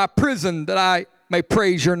from my prison that I may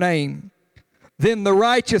praise your name. Then the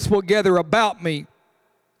righteous will gather about me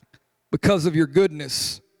because of your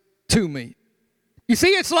goodness to me. You see,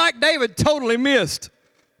 it's like David totally missed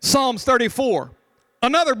Psalms 34,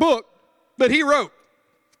 another book that he wrote,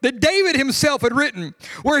 that David himself had written,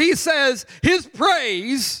 where he says his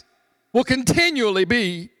praise will continually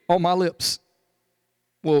be on my lips.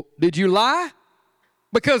 Well, did you lie?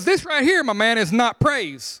 Because this right here, my man, is not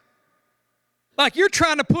praise. Like you're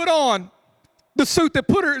trying to put on the suit that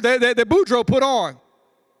Boudreaux put on.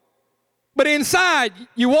 But inside,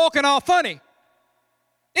 you walking all funny.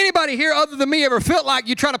 Anybody here other than me ever felt like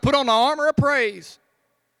you trying to put on the armor of praise?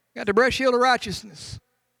 Got the breast shield of righteousness,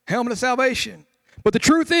 helmet of salvation. But the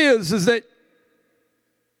truth is that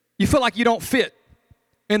you feel like you don't fit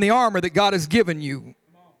in the armor that God has given you.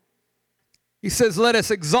 He says, let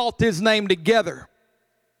us exalt his name together.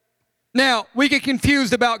 Now, we get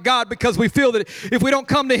confused about God because we feel that if we don't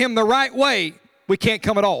come to him the right way, we can't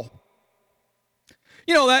come at all.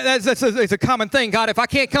 You know, that's a common thing. God, if I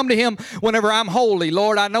can't come to him whenever I'm holy,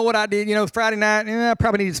 Lord, I know what I did, Friday night, I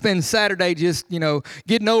probably need to spend Saturday just,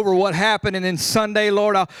 getting over what happened. And then Sunday,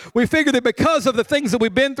 Lord, we figure that because of the things that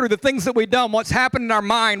we've been through, the things that we've done, what's happened in our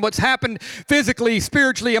mind, what's happened physically,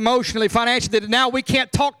 spiritually, emotionally, financially, that now we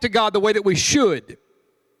can't talk to God the way that we should.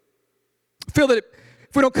 I feel that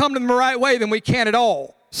if we don't come to him the right way, then we can't at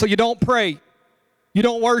all. So you don't pray. You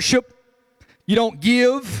don't worship. You don't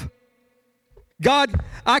give. God,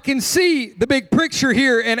 I can see the big picture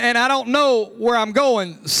here, and I don't know where I'm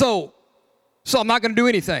going, so I'm not going to do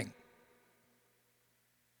anything.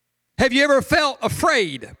 Have you ever felt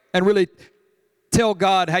afraid and really tell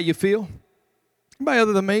God how you feel? Anybody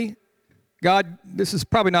other than me? God, this is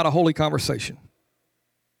probably not a holy conversation,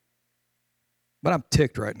 but I'm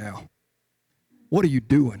ticked right now. What are you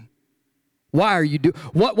doing? Why are you doing?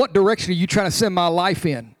 What direction are you trying to send my life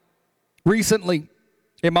in? Recently,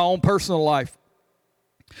 in my own personal life,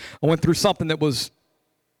 I went through something that was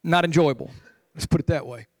not enjoyable. Let's put it that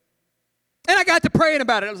way. And I got to praying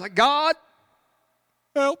about it. I was like, God,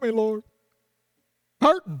 help me, Lord.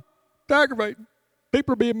 Hurting, it's aggravating.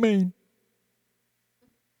 People are being mean.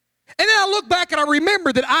 And then I look back and I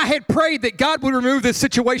remember that I had prayed that God would remove this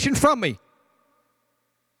situation from me.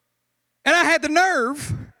 And I had the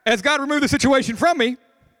nerve, as God removed the situation from me,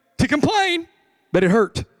 to complain that it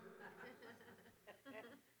hurt.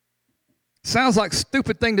 Sounds like a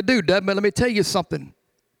stupid thing to do, doesn't it? But let me tell you something.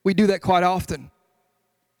 We do that quite often.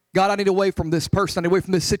 God, I need away from this person. I need away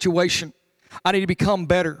from this situation. I need to become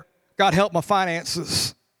better. God, help my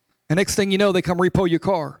finances. And next thing you know, they come repo your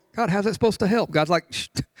car. God, how's that supposed to help? God's like,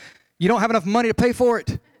 you don't have enough money to pay for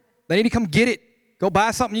it. They need to come get it. Go buy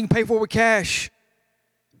something you can pay for with cash.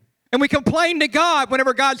 And we complain to God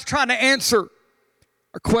whenever God's trying to answer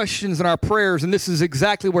our questions and our prayers. And this is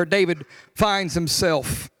exactly where David finds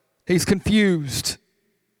himself. He's confused.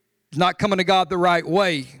 He's not coming to God the right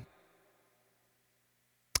way.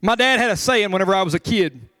 My dad had a saying whenever I was a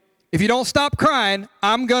kid. If you don't stop crying,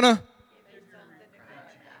 I'm going to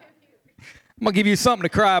give you something to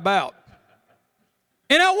cry about.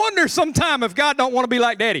 And I wonder sometime if God don't want to be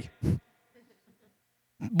like Daddy.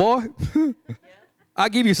 Boy, I'll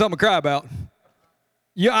give you something to cry about.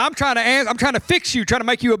 Yeah, I'm trying to fix you, trying to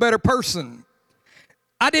make you a better person.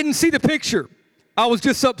 I didn't see the picture. I was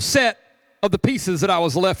just upset of the pieces that I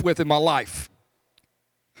was left with in my life.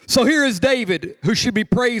 So here is David, who should be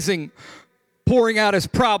praising, pouring out his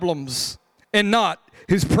problems and not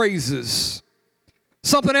his praises.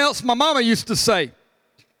 Something else my mama used to say,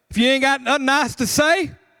 if you ain't got nothing nice to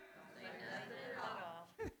say,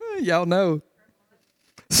 y'all know.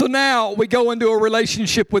 So now we go into a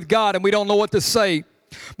relationship with God and we don't know what to say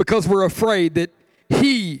because we're afraid that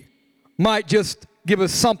he might just give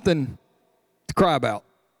us something to cry about.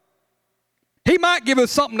 He might give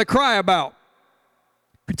us something to cry about.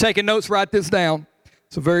 If you're taking notes, write this down.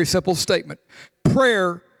 It's a very simple statement.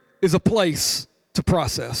 Prayer is a place to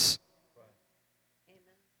process.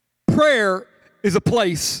 Prayer is a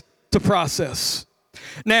place to process.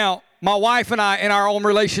 Now, my wife and I, in our own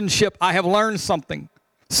relationship, I have learned something.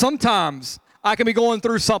 Sometimes I can be going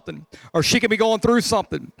through something, or she can be going through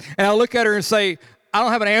something, and I look at her and say, I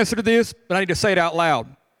don't have an answer to this, but I need to say it out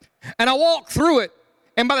loud. And I walk through it,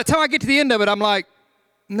 and by the time I get to the end of it, I'm like,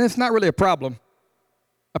 that's not really a problem.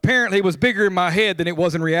 Apparently, it was bigger in my head than it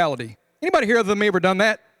was in reality. Anybody here other than me ever done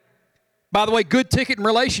that? By the way, good ticket in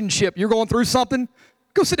relationship. You're going through something,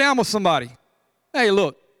 go sit down with somebody. Hey,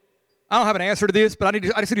 look, I don't have an answer to this, but I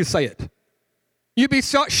just need to say it. You'd be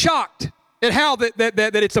shocked at how that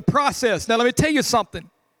it's a process. Now, let me tell you something.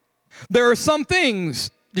 There are some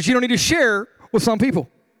things that you don't need to share with some people.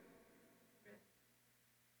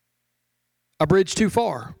 A bridge too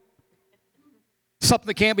far. Something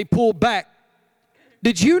that can't be pulled back.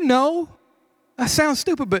 Did you know, that sounds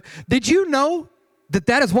stupid, but did you know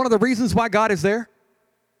that is one of the reasons why God is there?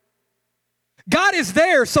 God is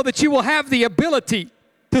there so that you will have the ability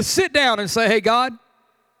to sit down and say, hey, God,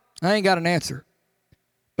 I ain't got an answer,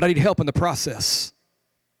 but I need help in the process.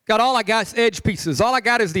 God, all I got is edge pieces. All I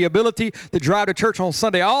got is the ability to drive to church on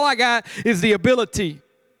Sunday. All I got is the ability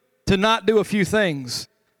to not do a few things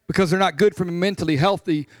because they're not good for me mentally,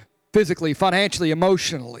 healthy, physically, financially,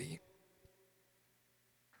 emotionally.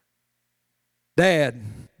 Dad,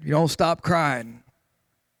 you don't stop crying.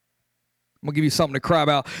 I'm going to give you something to cry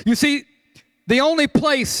about. You see, the only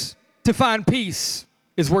place to find peace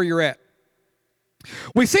is where you're at.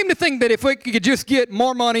 We seem to think that if we could just get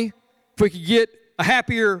more money, if we could get a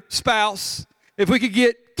happier spouse, if we could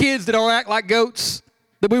get kids that don't act like goats,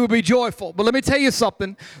 that we would be joyful. But let me tell you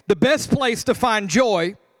something. The best place to find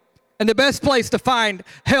joy and the best place to find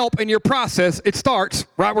help in your process, it starts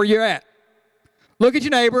right where you're at. Look at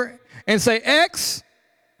your neighbor and say, X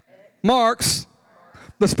marks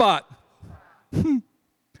the spot.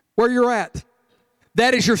 Where you're at.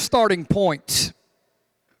 That is your starting point.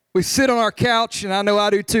 We sit on our couch, and I know I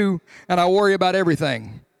do too, and I worry about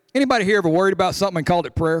everything. Anybody here ever worried about something and called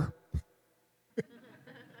it prayer?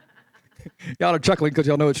 Y'all are chuckling because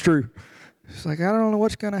y'all know it's true. It's like, I don't know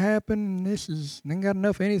what's going to happen. Ain't got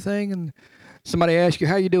enough of anything. And somebody asks you,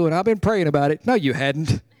 how you doing? I've been praying about it. No, you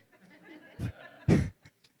hadn't.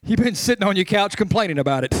 You've been sitting on your couch complaining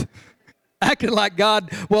about it. Acting like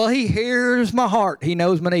God, well, he hears my heart. He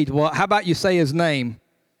knows my needs. Well, how about you say his name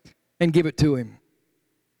and give it to him?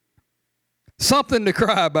 Something to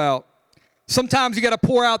cry about. Sometimes you got to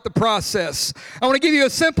pour out the process. I want to give you a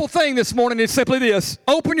simple thing this morning. It's simply this.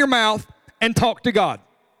 Open your mouth and talk to God.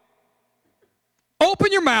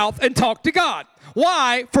 Open your mouth and talk to God.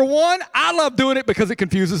 Why? For one, I love doing it because it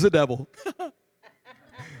confuses the devil.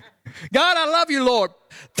 God, I love you, Lord.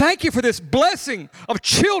 Thank you for this blessing of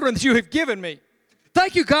children that you have given me.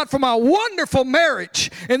 Thank you, God, for my wonderful marriage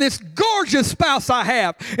and this gorgeous spouse I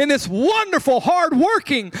have and this wonderful,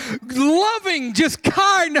 hardworking, loving, just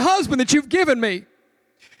kind husband that you've given me.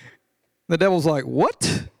 The devil's like,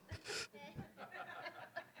 what?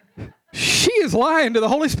 She is lying to the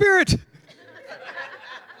Holy Spirit.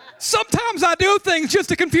 Sometimes I do things just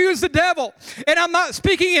to confuse the devil. And I'm not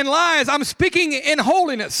speaking in lies. I'm speaking in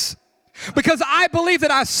holiness. Because I believe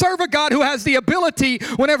that I serve a God who has the ability,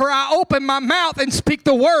 whenever I open my mouth and speak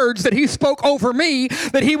the words that he spoke over me,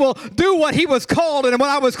 that he will do what he was called and what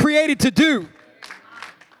I was created to do.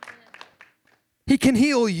 He can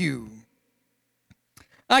heal you.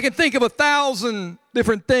 I can think of 1,000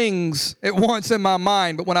 different things at once in my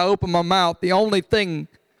mind, but when I open my mouth, only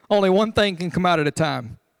one thing can come out at a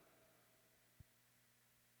time.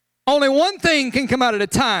 Only one thing can come out at a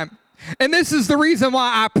time. And this is the reason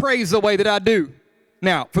why I praise the way that I do.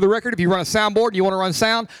 Now, for the record, if you run a soundboard and you want to run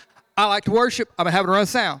sound, I like to worship. I'm having to run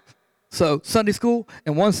sound. So Sunday school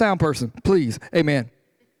and one sound person, please. Amen.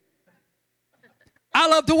 I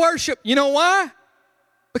love to worship. You know why?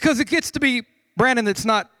 Because it gets to be Brandon that's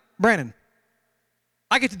not Brandon.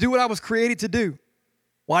 I get to do what I was created to do.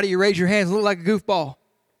 Why do you raise your hands and look like a goofball?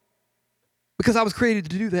 Because I was created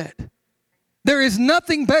to do that. There is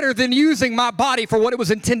nothing better than using my body for what it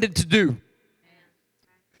was intended to do.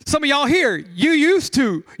 Some of y'all here, you used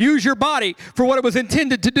to use your body for what it was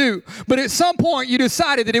intended to do, but at some point you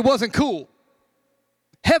decided that it wasn't cool.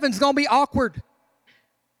 Heaven's going to be awkward.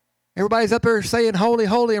 Everybody's up there saying holy,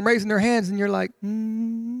 holy, and raising their hands, and you're like,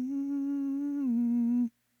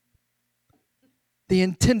 The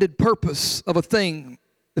intended purpose of a thing,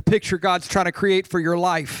 the picture God's trying to create for your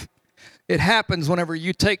life, it happens whenever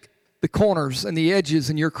you take the corners and the edges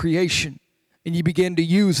in your creation and you begin to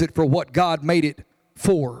use it for what God made it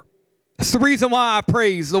for. That's the reason why I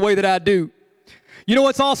praise the way that I do. You know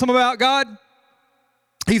what's awesome about God?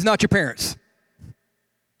 He's not your parents.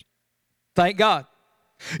 Thank God.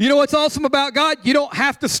 You know what's awesome about God? You don't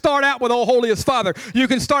have to start out with, oh, holiest Father. You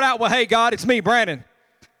can start out with, hey, God, it's me, Brandon.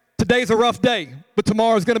 Today's a rough day, but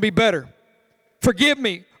tomorrow's going to be better. Forgive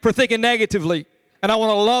me for thinking negatively, and I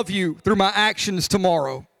want to love you through my actions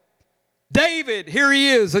tomorrow. David, here he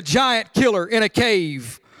is, a giant killer in a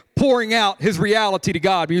cave, pouring out his reality to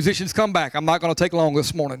God. Musicians, come back. I'm not going to take long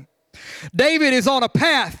this morning. David is on a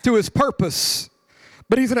path to his purpose,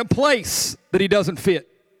 but he's in a place that he doesn't fit.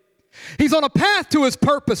 He's on a path to his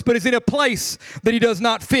purpose, but he's in a place that he does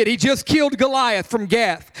not fit. He just killed Goliath from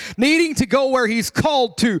Gath, needing to go where he's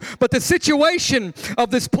called to, but the situation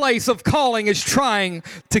of this place of calling is trying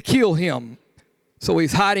to kill him. So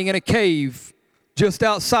he's hiding in a cave just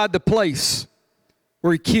outside the place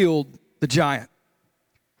where he killed the giant.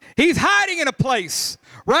 He's hiding in a place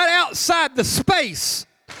right outside the space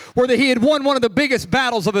where he had won one of the biggest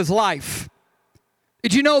battles of his life.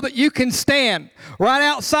 Did you know that you can stand right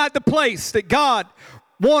outside the place that God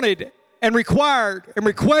wanted and required and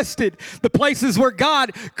requested, the places where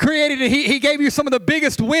God created it? He gave you some of the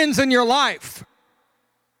biggest wins in your life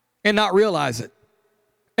and not realize it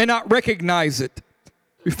and not recognize it.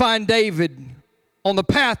 We find David on the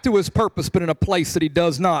path to his purpose, but in a place that he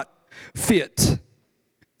does not fit.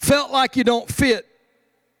 Felt like you don't fit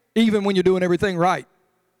even when you're doing everything right.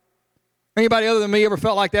 Anybody other than me ever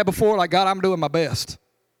felt like that before? Like, God, I'm doing my best.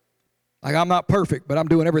 Like, I'm not perfect, but I'm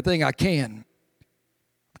doing everything I can.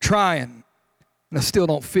 I'm trying, and I still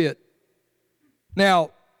don't fit.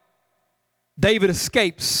 Now, David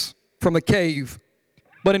escapes from the cave.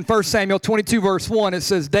 But in 1 Samuel 22, verse 1, it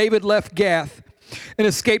says, David left Gath and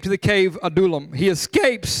escaped to the cave Adullam. He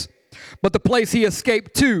escapes, but the place he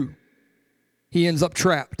escaped to, he ends up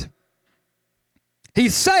trapped.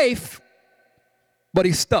 He's safe, but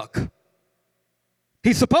he's stuck.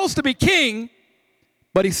 He's supposed to be king,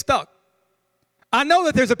 but he's stuck. I know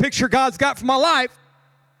that there's a picture God's got for my life,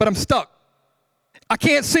 but I'm stuck. I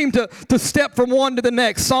can't seem to step from one to the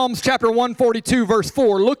next. Psalms chapter 142, verse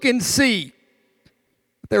 4, look and see.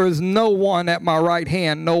 There is no one at my right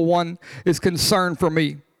hand. No one is concerned for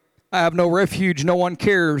me. I have no refuge. No one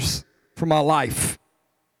cares for my life.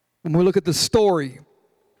 When we look at the story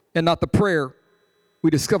and not the prayer, we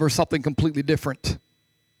discover something completely different.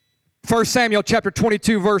 1 Samuel chapter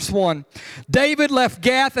 22, verse 1. David left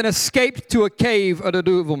Gath and escaped to a cave at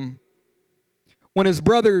Adullam. When his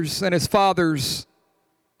brothers and his father's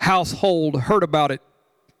household heard about it,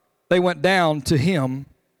 they went down to him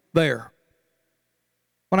there.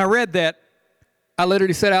 When I read that, I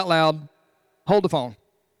literally said out loud, hold the phone.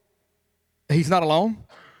 He's not alone?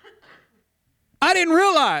 I didn't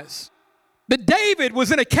realize that David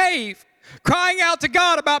was in a cave crying out to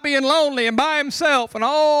God about being lonely and by himself and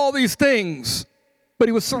all these things. But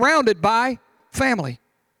he was surrounded by family.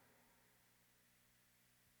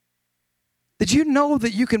 Did you know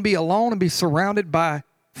that you can be alone and be surrounded by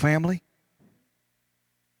family?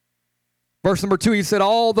 Verse number 2, he said,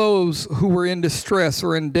 all those who were in distress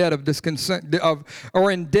or in debt of discontented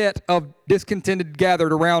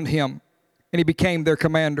gathered around him, and he became their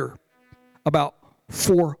commander. About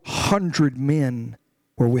 400 men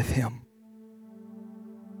were with him.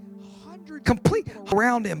 100 complete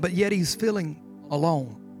around him, but yet he's feeling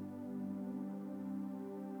alone.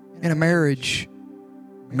 In a marriage,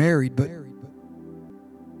 married, but I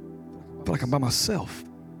feel like I'm by myself.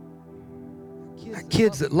 I got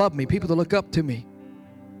kids that love me, people that look up to me.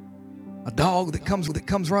 A dog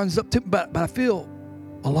that runs up to me, but I feel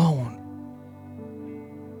alone.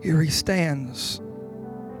 Here he stands.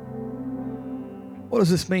 What does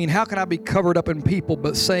this mean? How can I be covered up in people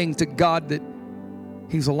but saying to God that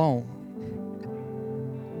he's alone?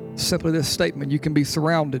 Simply this statement, you can be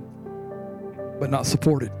surrounded but not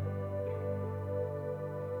supported.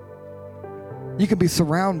 You can be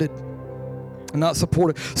surrounded and not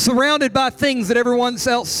supported. Surrounded by things that everyone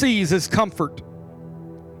else sees as comfort.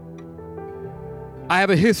 I have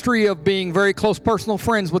a history of being very close personal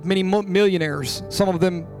friends with many millionaires, some of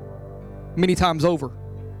them many times over.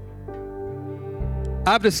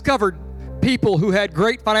 I've discovered people who had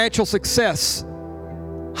great financial success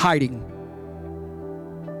hiding.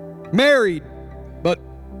 Married, but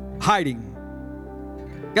hiding.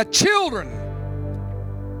 Got children,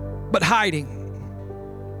 but hiding.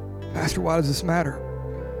 Pastor, why does this matter?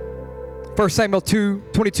 1 Samuel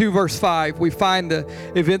 2:22, verse 5, we find the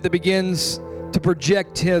event that begins to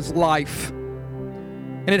project his life.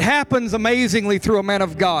 And it happens amazingly through a man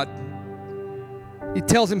of God. He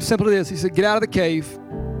tells him simply this. He said, get out of the cave,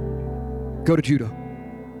 go to Judah.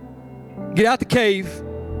 Get out the cave,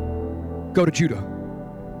 go to Judah.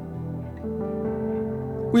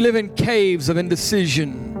 We live in caves of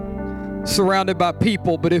indecision, surrounded by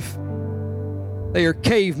people, but if they are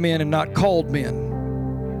cavemen and not called men,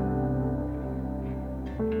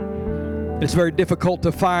 it's very difficult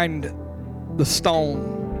to find the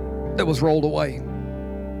stone that was rolled away.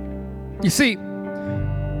 You see,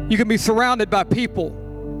 you can be surrounded by people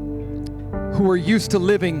who are used to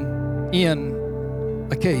living in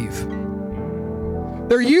a cave.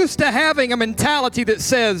 They're used to having a mentality that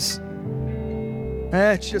says,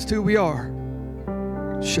 it's just who we are.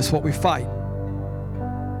 It's just what we fight.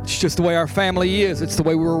 It's just the way our family is. It's the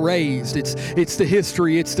way we were raised. It's the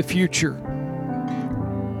history. It's the future.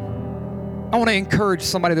 I want to encourage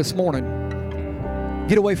somebody this morning.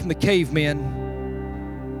 Get away from the cavemen.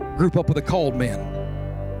 Group up with the called men.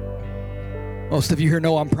 Most of you here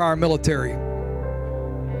know I'm prior military.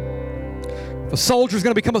 If a soldier's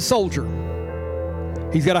going to become a soldier,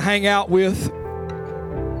 he's got to hang out with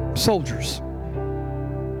soldiers.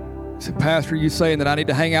 I said, Pastor, are you saying that I need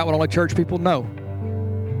to hang out with only church people? No,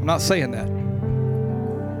 I'm not saying that.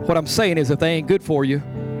 What I'm saying is if they ain't good for you,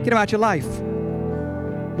 get them out your life.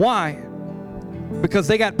 Why? Because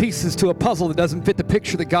they got pieces to a puzzle that doesn't fit the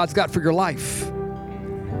picture that God's got for your life.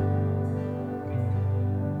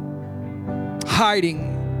 Hiding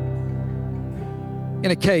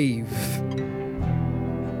in a cave.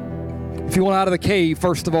 If you want out of the cave,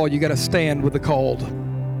 first of all, you got to stand with the called.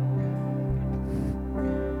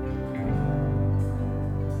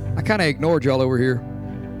 I kind of ignored y'all over here.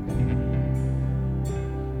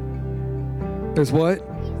 There's what?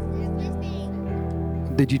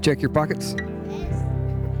 Did you check your pockets?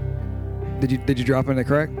 Did you drop in the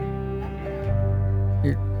crack?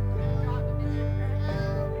 Here.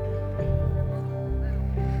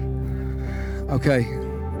 Okay.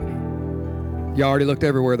 Y'all already looked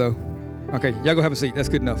everywhere though. Okay, y'all go have a seat. That's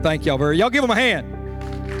good enough. Thank y'all y'all give them a hand.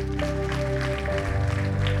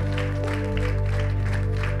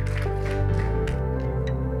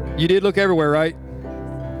 You did look everywhere, right?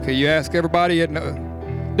 Okay, you ask everybody.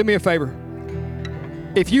 No. Do me a favor.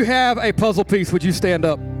 If you have a puzzle piece, would you stand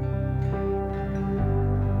up?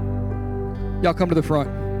 Y'all come to the front.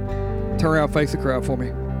 Turn around, face the crowd for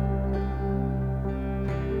me.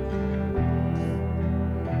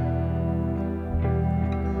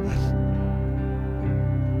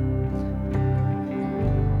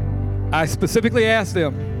 I specifically asked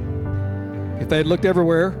them if they had looked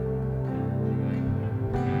everywhere.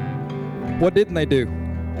 What didn't they do?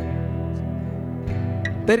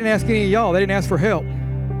 They didn't ask any of y'all. They didn't ask for help.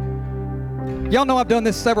 Y'all know I've done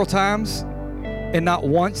this several times, and not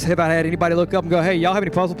once have I had anybody look up and go, hey, y'all have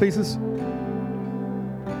any puzzle pieces?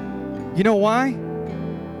 You know why?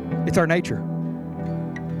 It's our nature.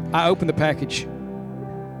 I opened the package.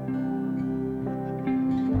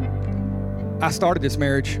 I started this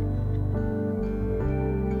marriage.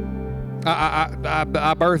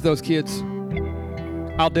 I birthed those kids.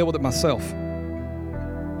 I'll deal with it myself.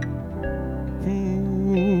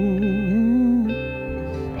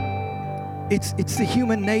 It's the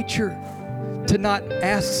human nature to not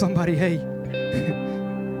ask somebody, hey,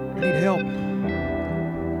 I need help.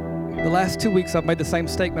 The last 2 weeks I've made the same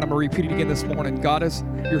statement. I'm going to repeat it again this morning. God is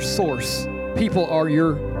your source. People are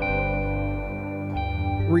your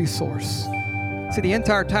resource. See, the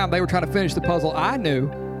entire time they were trying to finish the puzzle, I knew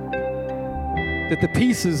that the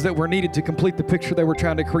pieces that were needed to complete the picture they were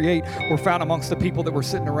trying to create were found amongst the people that were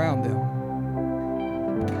sitting around them.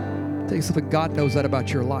 I'll tell you something, God knows that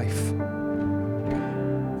about your life.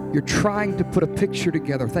 You're trying to put a picture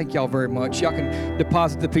together. Thank y'all very much. Y'all can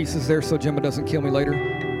deposit the pieces there so Gemma doesn't kill me later.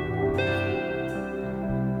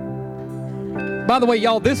 By the way,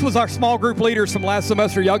 y'all, this was our small group leaders from last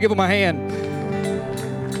semester. Y'all give them a hand.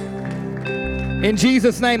 In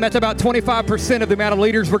Jesus' name, that's about 25% of the amount of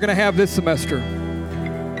leaders we're going to have this semester.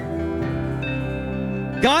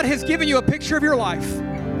 God has given you a picture of your life.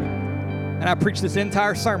 And I preached this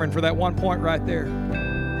entire sermon for that one point right there.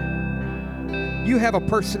 You have a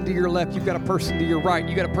person to your left, you've got a person to your right,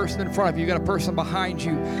 you got a person in front of you, you got a person behind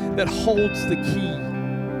you that holds the key.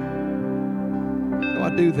 So I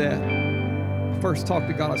do that. First talk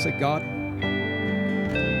to God, I say, God,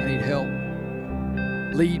 I need help.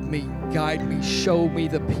 Lead me, guide me, show me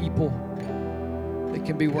the people that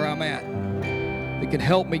can be where I'm at, that can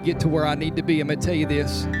help me get to where I need to be. I'm going to tell you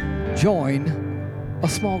this, join a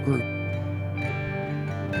small group.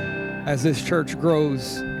 As this church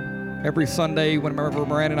grows, every Sunday whenever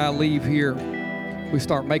Miranda and I leave here, we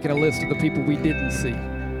start making a list of the people we didn't see.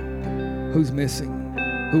 Who's missing?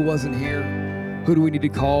 Who wasn't here? Who do we need to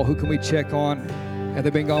call? Who can we check on? Have they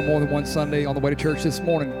been gone more than one Sunday? On the way to church this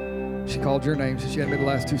morning, she called your name, so she hadn't been the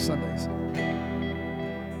last 2 Sundays.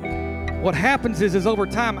 What happens is over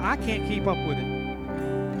time, I can't keep up with it.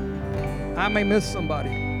 I may miss somebody.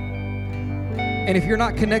 And if you're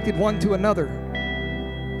not connected one to another,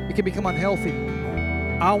 it can become unhealthy.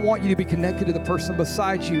 I want you to be connected to the person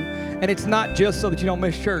beside you. And it's not just so that you don't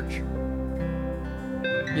miss church.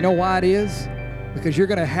 You know why it is? Because you're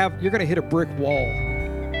gonna hit a brick wall.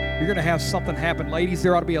 You're gonna have something happen. Ladies,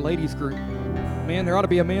 there ought to be a ladies group. Men, there ought to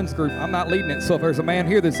be a men's group. I'm not leading it. So if there's a man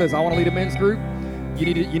here that says, I want to lead a men's group,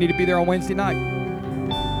 you need to be there on Wednesday night.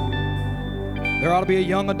 There ought to be a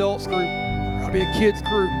young adults group. There ought to be a kids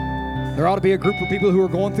group. There ought to be a group for people who are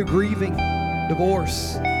going through grieving,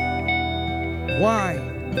 divorce. Why?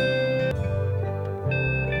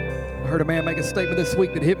 I heard a man make a statement this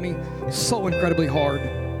week that hit me so incredibly hard.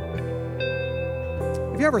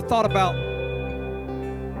 Have you ever thought about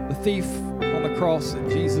the thief on the cross that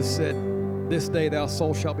Jesus said, this day thou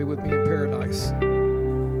soul shalt be with me in paradise?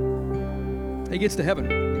 He gets to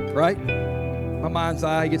heaven, right? My mind's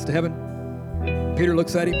eye, he gets to heaven. Peter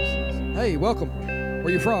looks at him, says, hey, welcome. Where are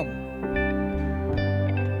you from?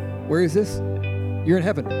 Where is this? You're in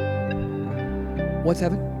heaven. What's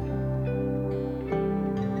heaven?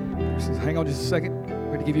 He says, hang on just a second. I'm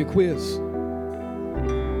going to give you a quiz.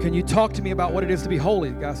 Can you talk to me about what it is to be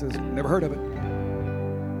holy? The guy says, never heard of it.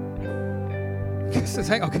 He says,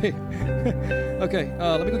 hang on, okay. Okay,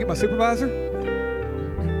 let me go get my supervisor.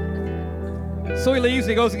 So he leaves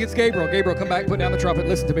and he goes and gets Gabriel. Gabriel, come back, put down the trumpet.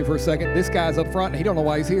 Listen to me for a second. This guy's up front and he don't know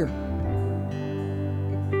why he's here.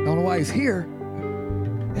 Don't know why he's here?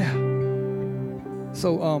 Yeah.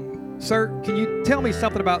 So, sir, can you tell me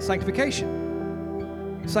something about sanctification?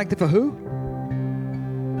 Sanctify who?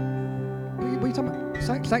 What are you talking about?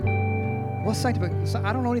 What's sanctification?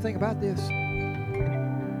 I don't know anything about this.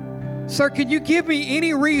 Sir, can you give me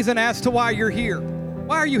any reason as to why you're here?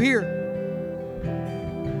 Why are you here?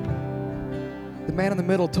 The man in the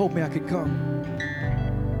middle told me I could come.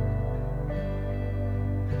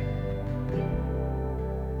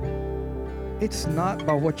 It's not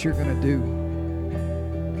by what you're going to do.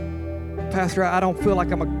 Pastor, I don't feel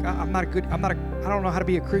like I don't know how to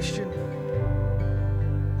be a Christian.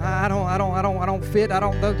 I don't fit. I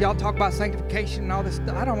don't know. Y'all talk about sanctification and all this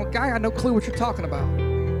stuff. I got no clue what you're talking about.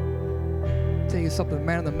 I'll tell you something, the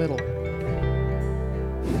man in the middle.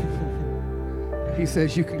 He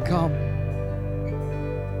says, you can come.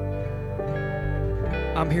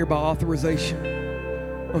 I'm here by authorization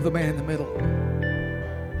of the man in the middle.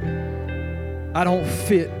 I don't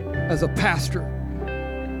fit as a pastor.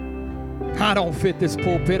 I don't fit this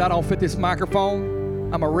pulpit. I don't fit this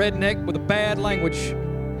microphone. I'm a redneck with a bad language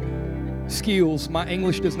skills. My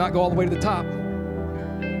English does not go all the way to the top.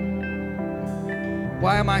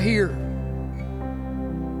 Why am I here? The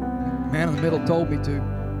man in the middle told me to.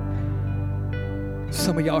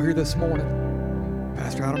 Some of y'all here this morning,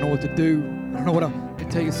 Pastor, I don't know what to do. I don't know what to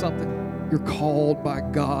tell you something. You're called by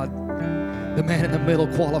God. The man in the middle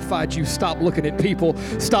qualified you. Stop looking at people.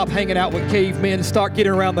 Stop hanging out with cavemen. Start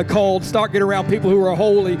getting around the called. Start getting around people who are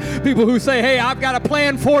holy. People who say, hey, I've got a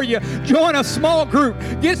plan for you. Join a small group.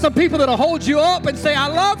 Get some people that'll hold you up and say, I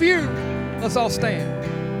love you. Let's all stand.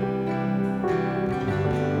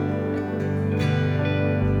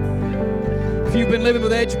 If you've been living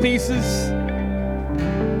with edge pieces,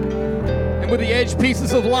 with the edge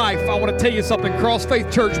pieces of life, I want to tell you something. Cross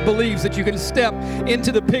Faith Church believes that you can step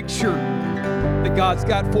into the picture that God's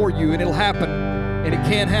got for you, and it'll happen, and it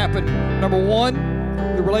can happen. Number one,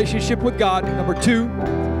 the relationship with God. Number two,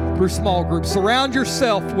 through small groups. Surround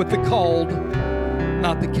yourself with the called,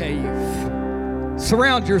 not the cave.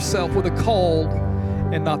 Surround yourself with the called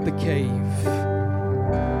and not the cave.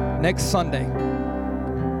 Next Sunday,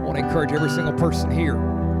 I want to encourage every single person here.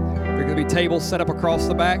 There are going to be tables set up across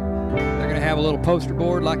the back. They're going to have a little poster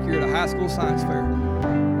board like you're at a high school science fair.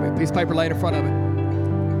 A piece of paper laid in front of it.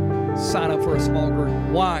 Sign up for a small group.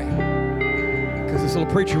 Why? Because this little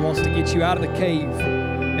preacher wants to get you out of the cave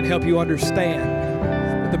and help you understand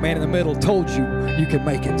that the man in the middle told you, you can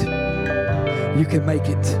make it. You can make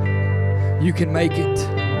it. You can make it.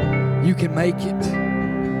 You can make it.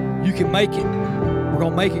 You can make it. We're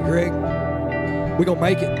going to make it, Greg. We're going to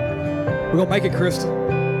make it. We're going to make it, Crystal.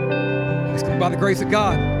 It's by the grace of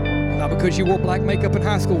God. Not because you wore black makeup in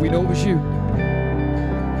high school. We know it was you.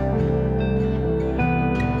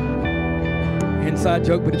 Inside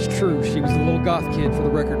joke, but it's true. She was a little goth kid, for the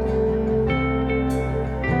record.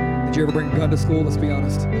 Did you ever bring a gun to school? Let's be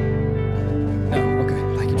honest. No? Okay.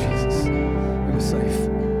 Thank you, Jesus. It was safe.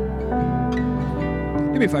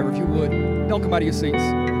 Do me a favor, if you would. Don't come out of your seats.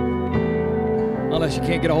 Unless you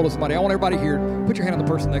can't get a hold of somebody. I want everybody here, put your hand on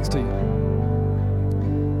the person next to you.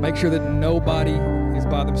 Make sure that nobody is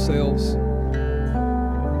by themselves.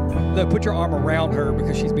 Put your arm around her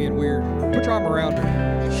because she's being weird. Put your arm around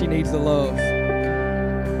her. She needs the love.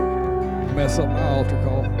 Mess up my altar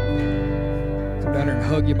call. Come down here and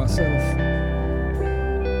hug you myself.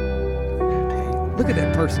 Hey, look at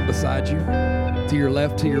that person beside you. To your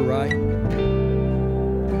left, to your right.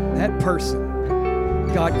 That person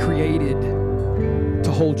God created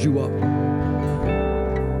to hold you up.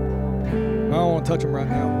 I don't want to touch them right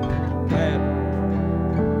now. Man,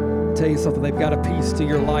 I'll tell you something. They've got a piece to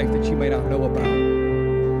your life that you may not know about.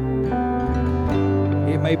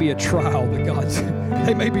 It may be a trial that God's.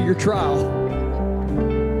 They may be your trial.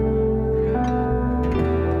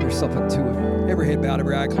 There's something to it. Every head bowed,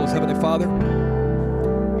 every eye closed. Heavenly Father,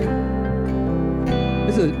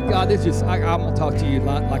 this is God. This is. I'm gonna talk to you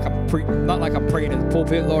not like I'm praying in the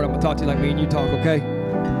pulpit, Lord. I'm gonna talk to you like me and you talk, okay?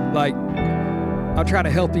 Like I'm trying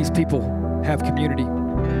to help these people have community.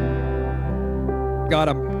 God,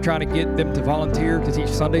 I'm trying to get them to volunteer to teach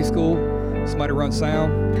Sunday school, somebody to run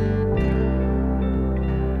sound.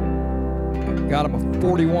 God, I'm a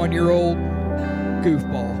 41-year-old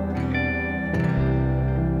goofball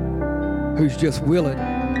who's just willing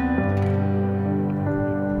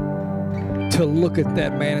to look at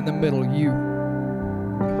that man in the middle, you,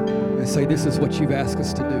 and say, this is what you've asked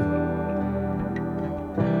us to do.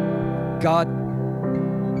 God,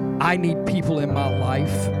 I need people in my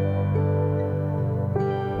life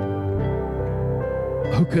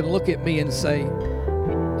who can look at me and say,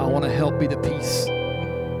 I want to help be the piece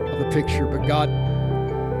of the picture. But God,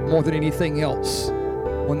 more than anything else,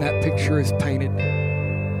 when that picture is painted,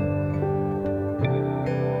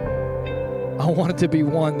 I want it to be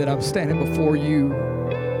one that I'm standing before you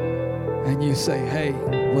and you say, hey,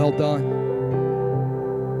 well done.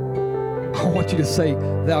 I want you to say,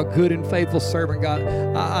 thou good and faithful servant, God.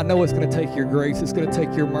 I know it's going to take your grace. It's going to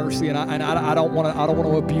take your mercy. And I don't want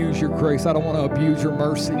to abuse your grace. I don't want to abuse your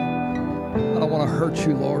mercy. I don't want to hurt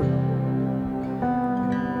you, Lord.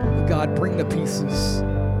 But God, bring the pieces,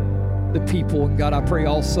 the people. And God, I pray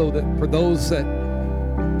also that for those that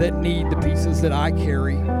need the pieces that I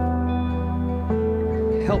carry,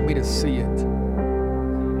 help me to see it.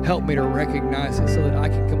 Help me to recognize it so that I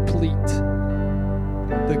can complete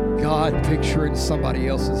the God picture in somebody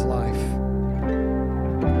else's life.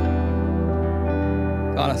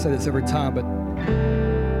 God, I say this every time, but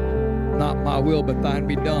not my will, but thine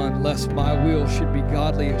be done, lest my will should be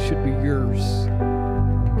godly and should be yours.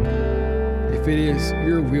 If it is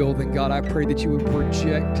your will, then God, I pray that you would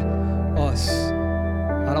project us.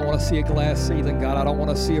 I don't want to see a glass ceiling, God. I don't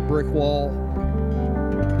want to see a brick wall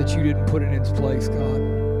that you didn't put in its place, God.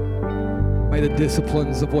 May the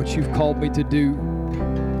disciplines of what you've called me to do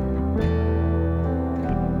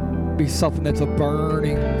be something that's a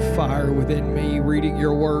burning fire within me, reading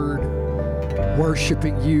your word,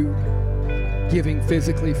 worshiping you, giving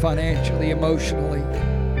physically, financially, emotionally,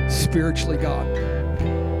 spiritually, God.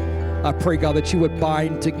 I pray, God, that you would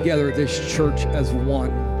bind together this church as one.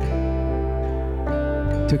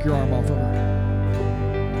 Took your arm off of her.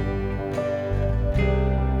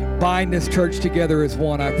 Bind this church together as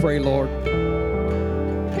one, I pray, Lord.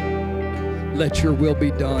 Let your will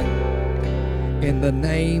be done. In the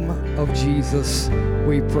name of Jesus,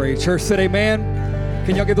 we pray. Church said amen.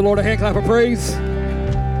 Can y'all give the Lord a hand clap of praise?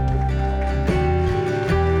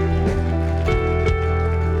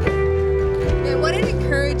 Man, what an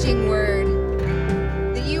encouraging word.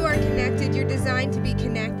 That you are connected. You're designed to be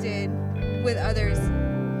connected with others.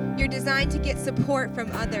 You're designed to get support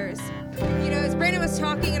from others. You know, as Brandon was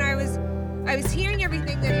talking and I was hearing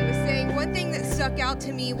everything that he was saying, one thing that stuck out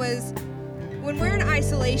to me was when we're in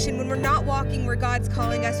isolation, when we're not walking where God's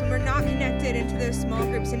calling us, when we're not connected into those small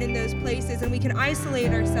groups and in those places, and we can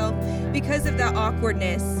isolate ourselves because of that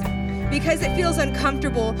awkwardness, because it feels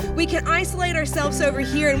uncomfortable, we can isolate ourselves over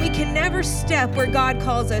here and we can never step where God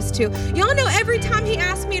calls us to. Y'all know every time he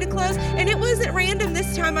asked me to close, and it wasn't random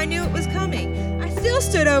this time, I knew it was coming. I said, still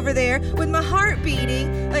stood over there with my heart beating.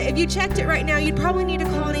 If you checked it right now, you'd probably need to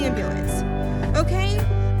call an ambulance. Okay?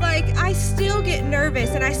 Like, I still get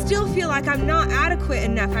nervous and I still feel like I'm not adequate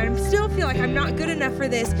enough. I still feel like I'm not good enough for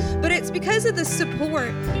this. But it's because of the support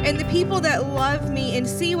and the people that love me and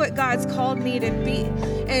see what God's called me to be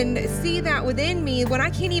and see that within me when I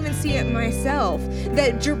can't even see it myself,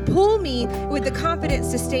 that pull me with the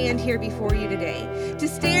confidence to stand here before you today. To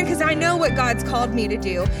stand because I know what God's called me to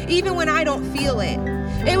do, even when I don't feel it.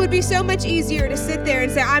 It would be so much easier to sit there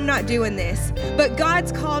and say, I'm not doing this. But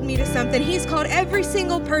God's called me to something. He's called every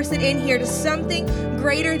single person in here to something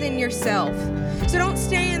greater than yourself. So don't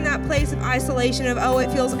stay in that place of isolation of, oh,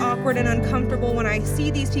 it feels awkward and uncomfortable when I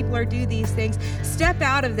see these people or do these things. Step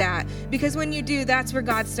out of that, because when you do, that's where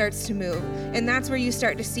God starts to move. And that's where you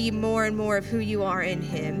start to see more and more of who you are in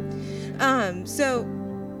Him.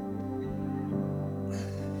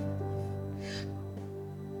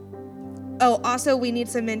 Oh, also, we need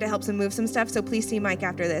some men to help move some stuff, so please see Mike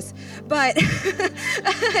after this. But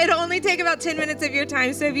it'll only take about 10 minutes of your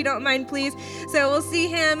time, so if you don't mind, please. So we'll see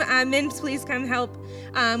him. Men, please come help.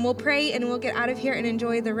 We'll pray, and we'll get out of here and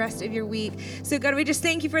enjoy the rest of your week. So, God, we just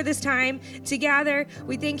thank you for this time to gather.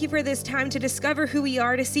 We thank you for this time to discover who we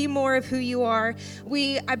are, to see more of who you are.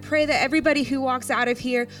 I pray that everybody who walks out of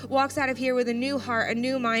here with a new heart, a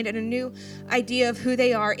new mind, and a new idea of who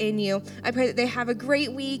they are in you. I pray that they have a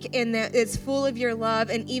great week and that it's full of your love,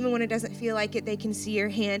 and even when it doesn't feel like it, they can see your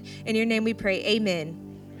hand. In your name we pray, amen.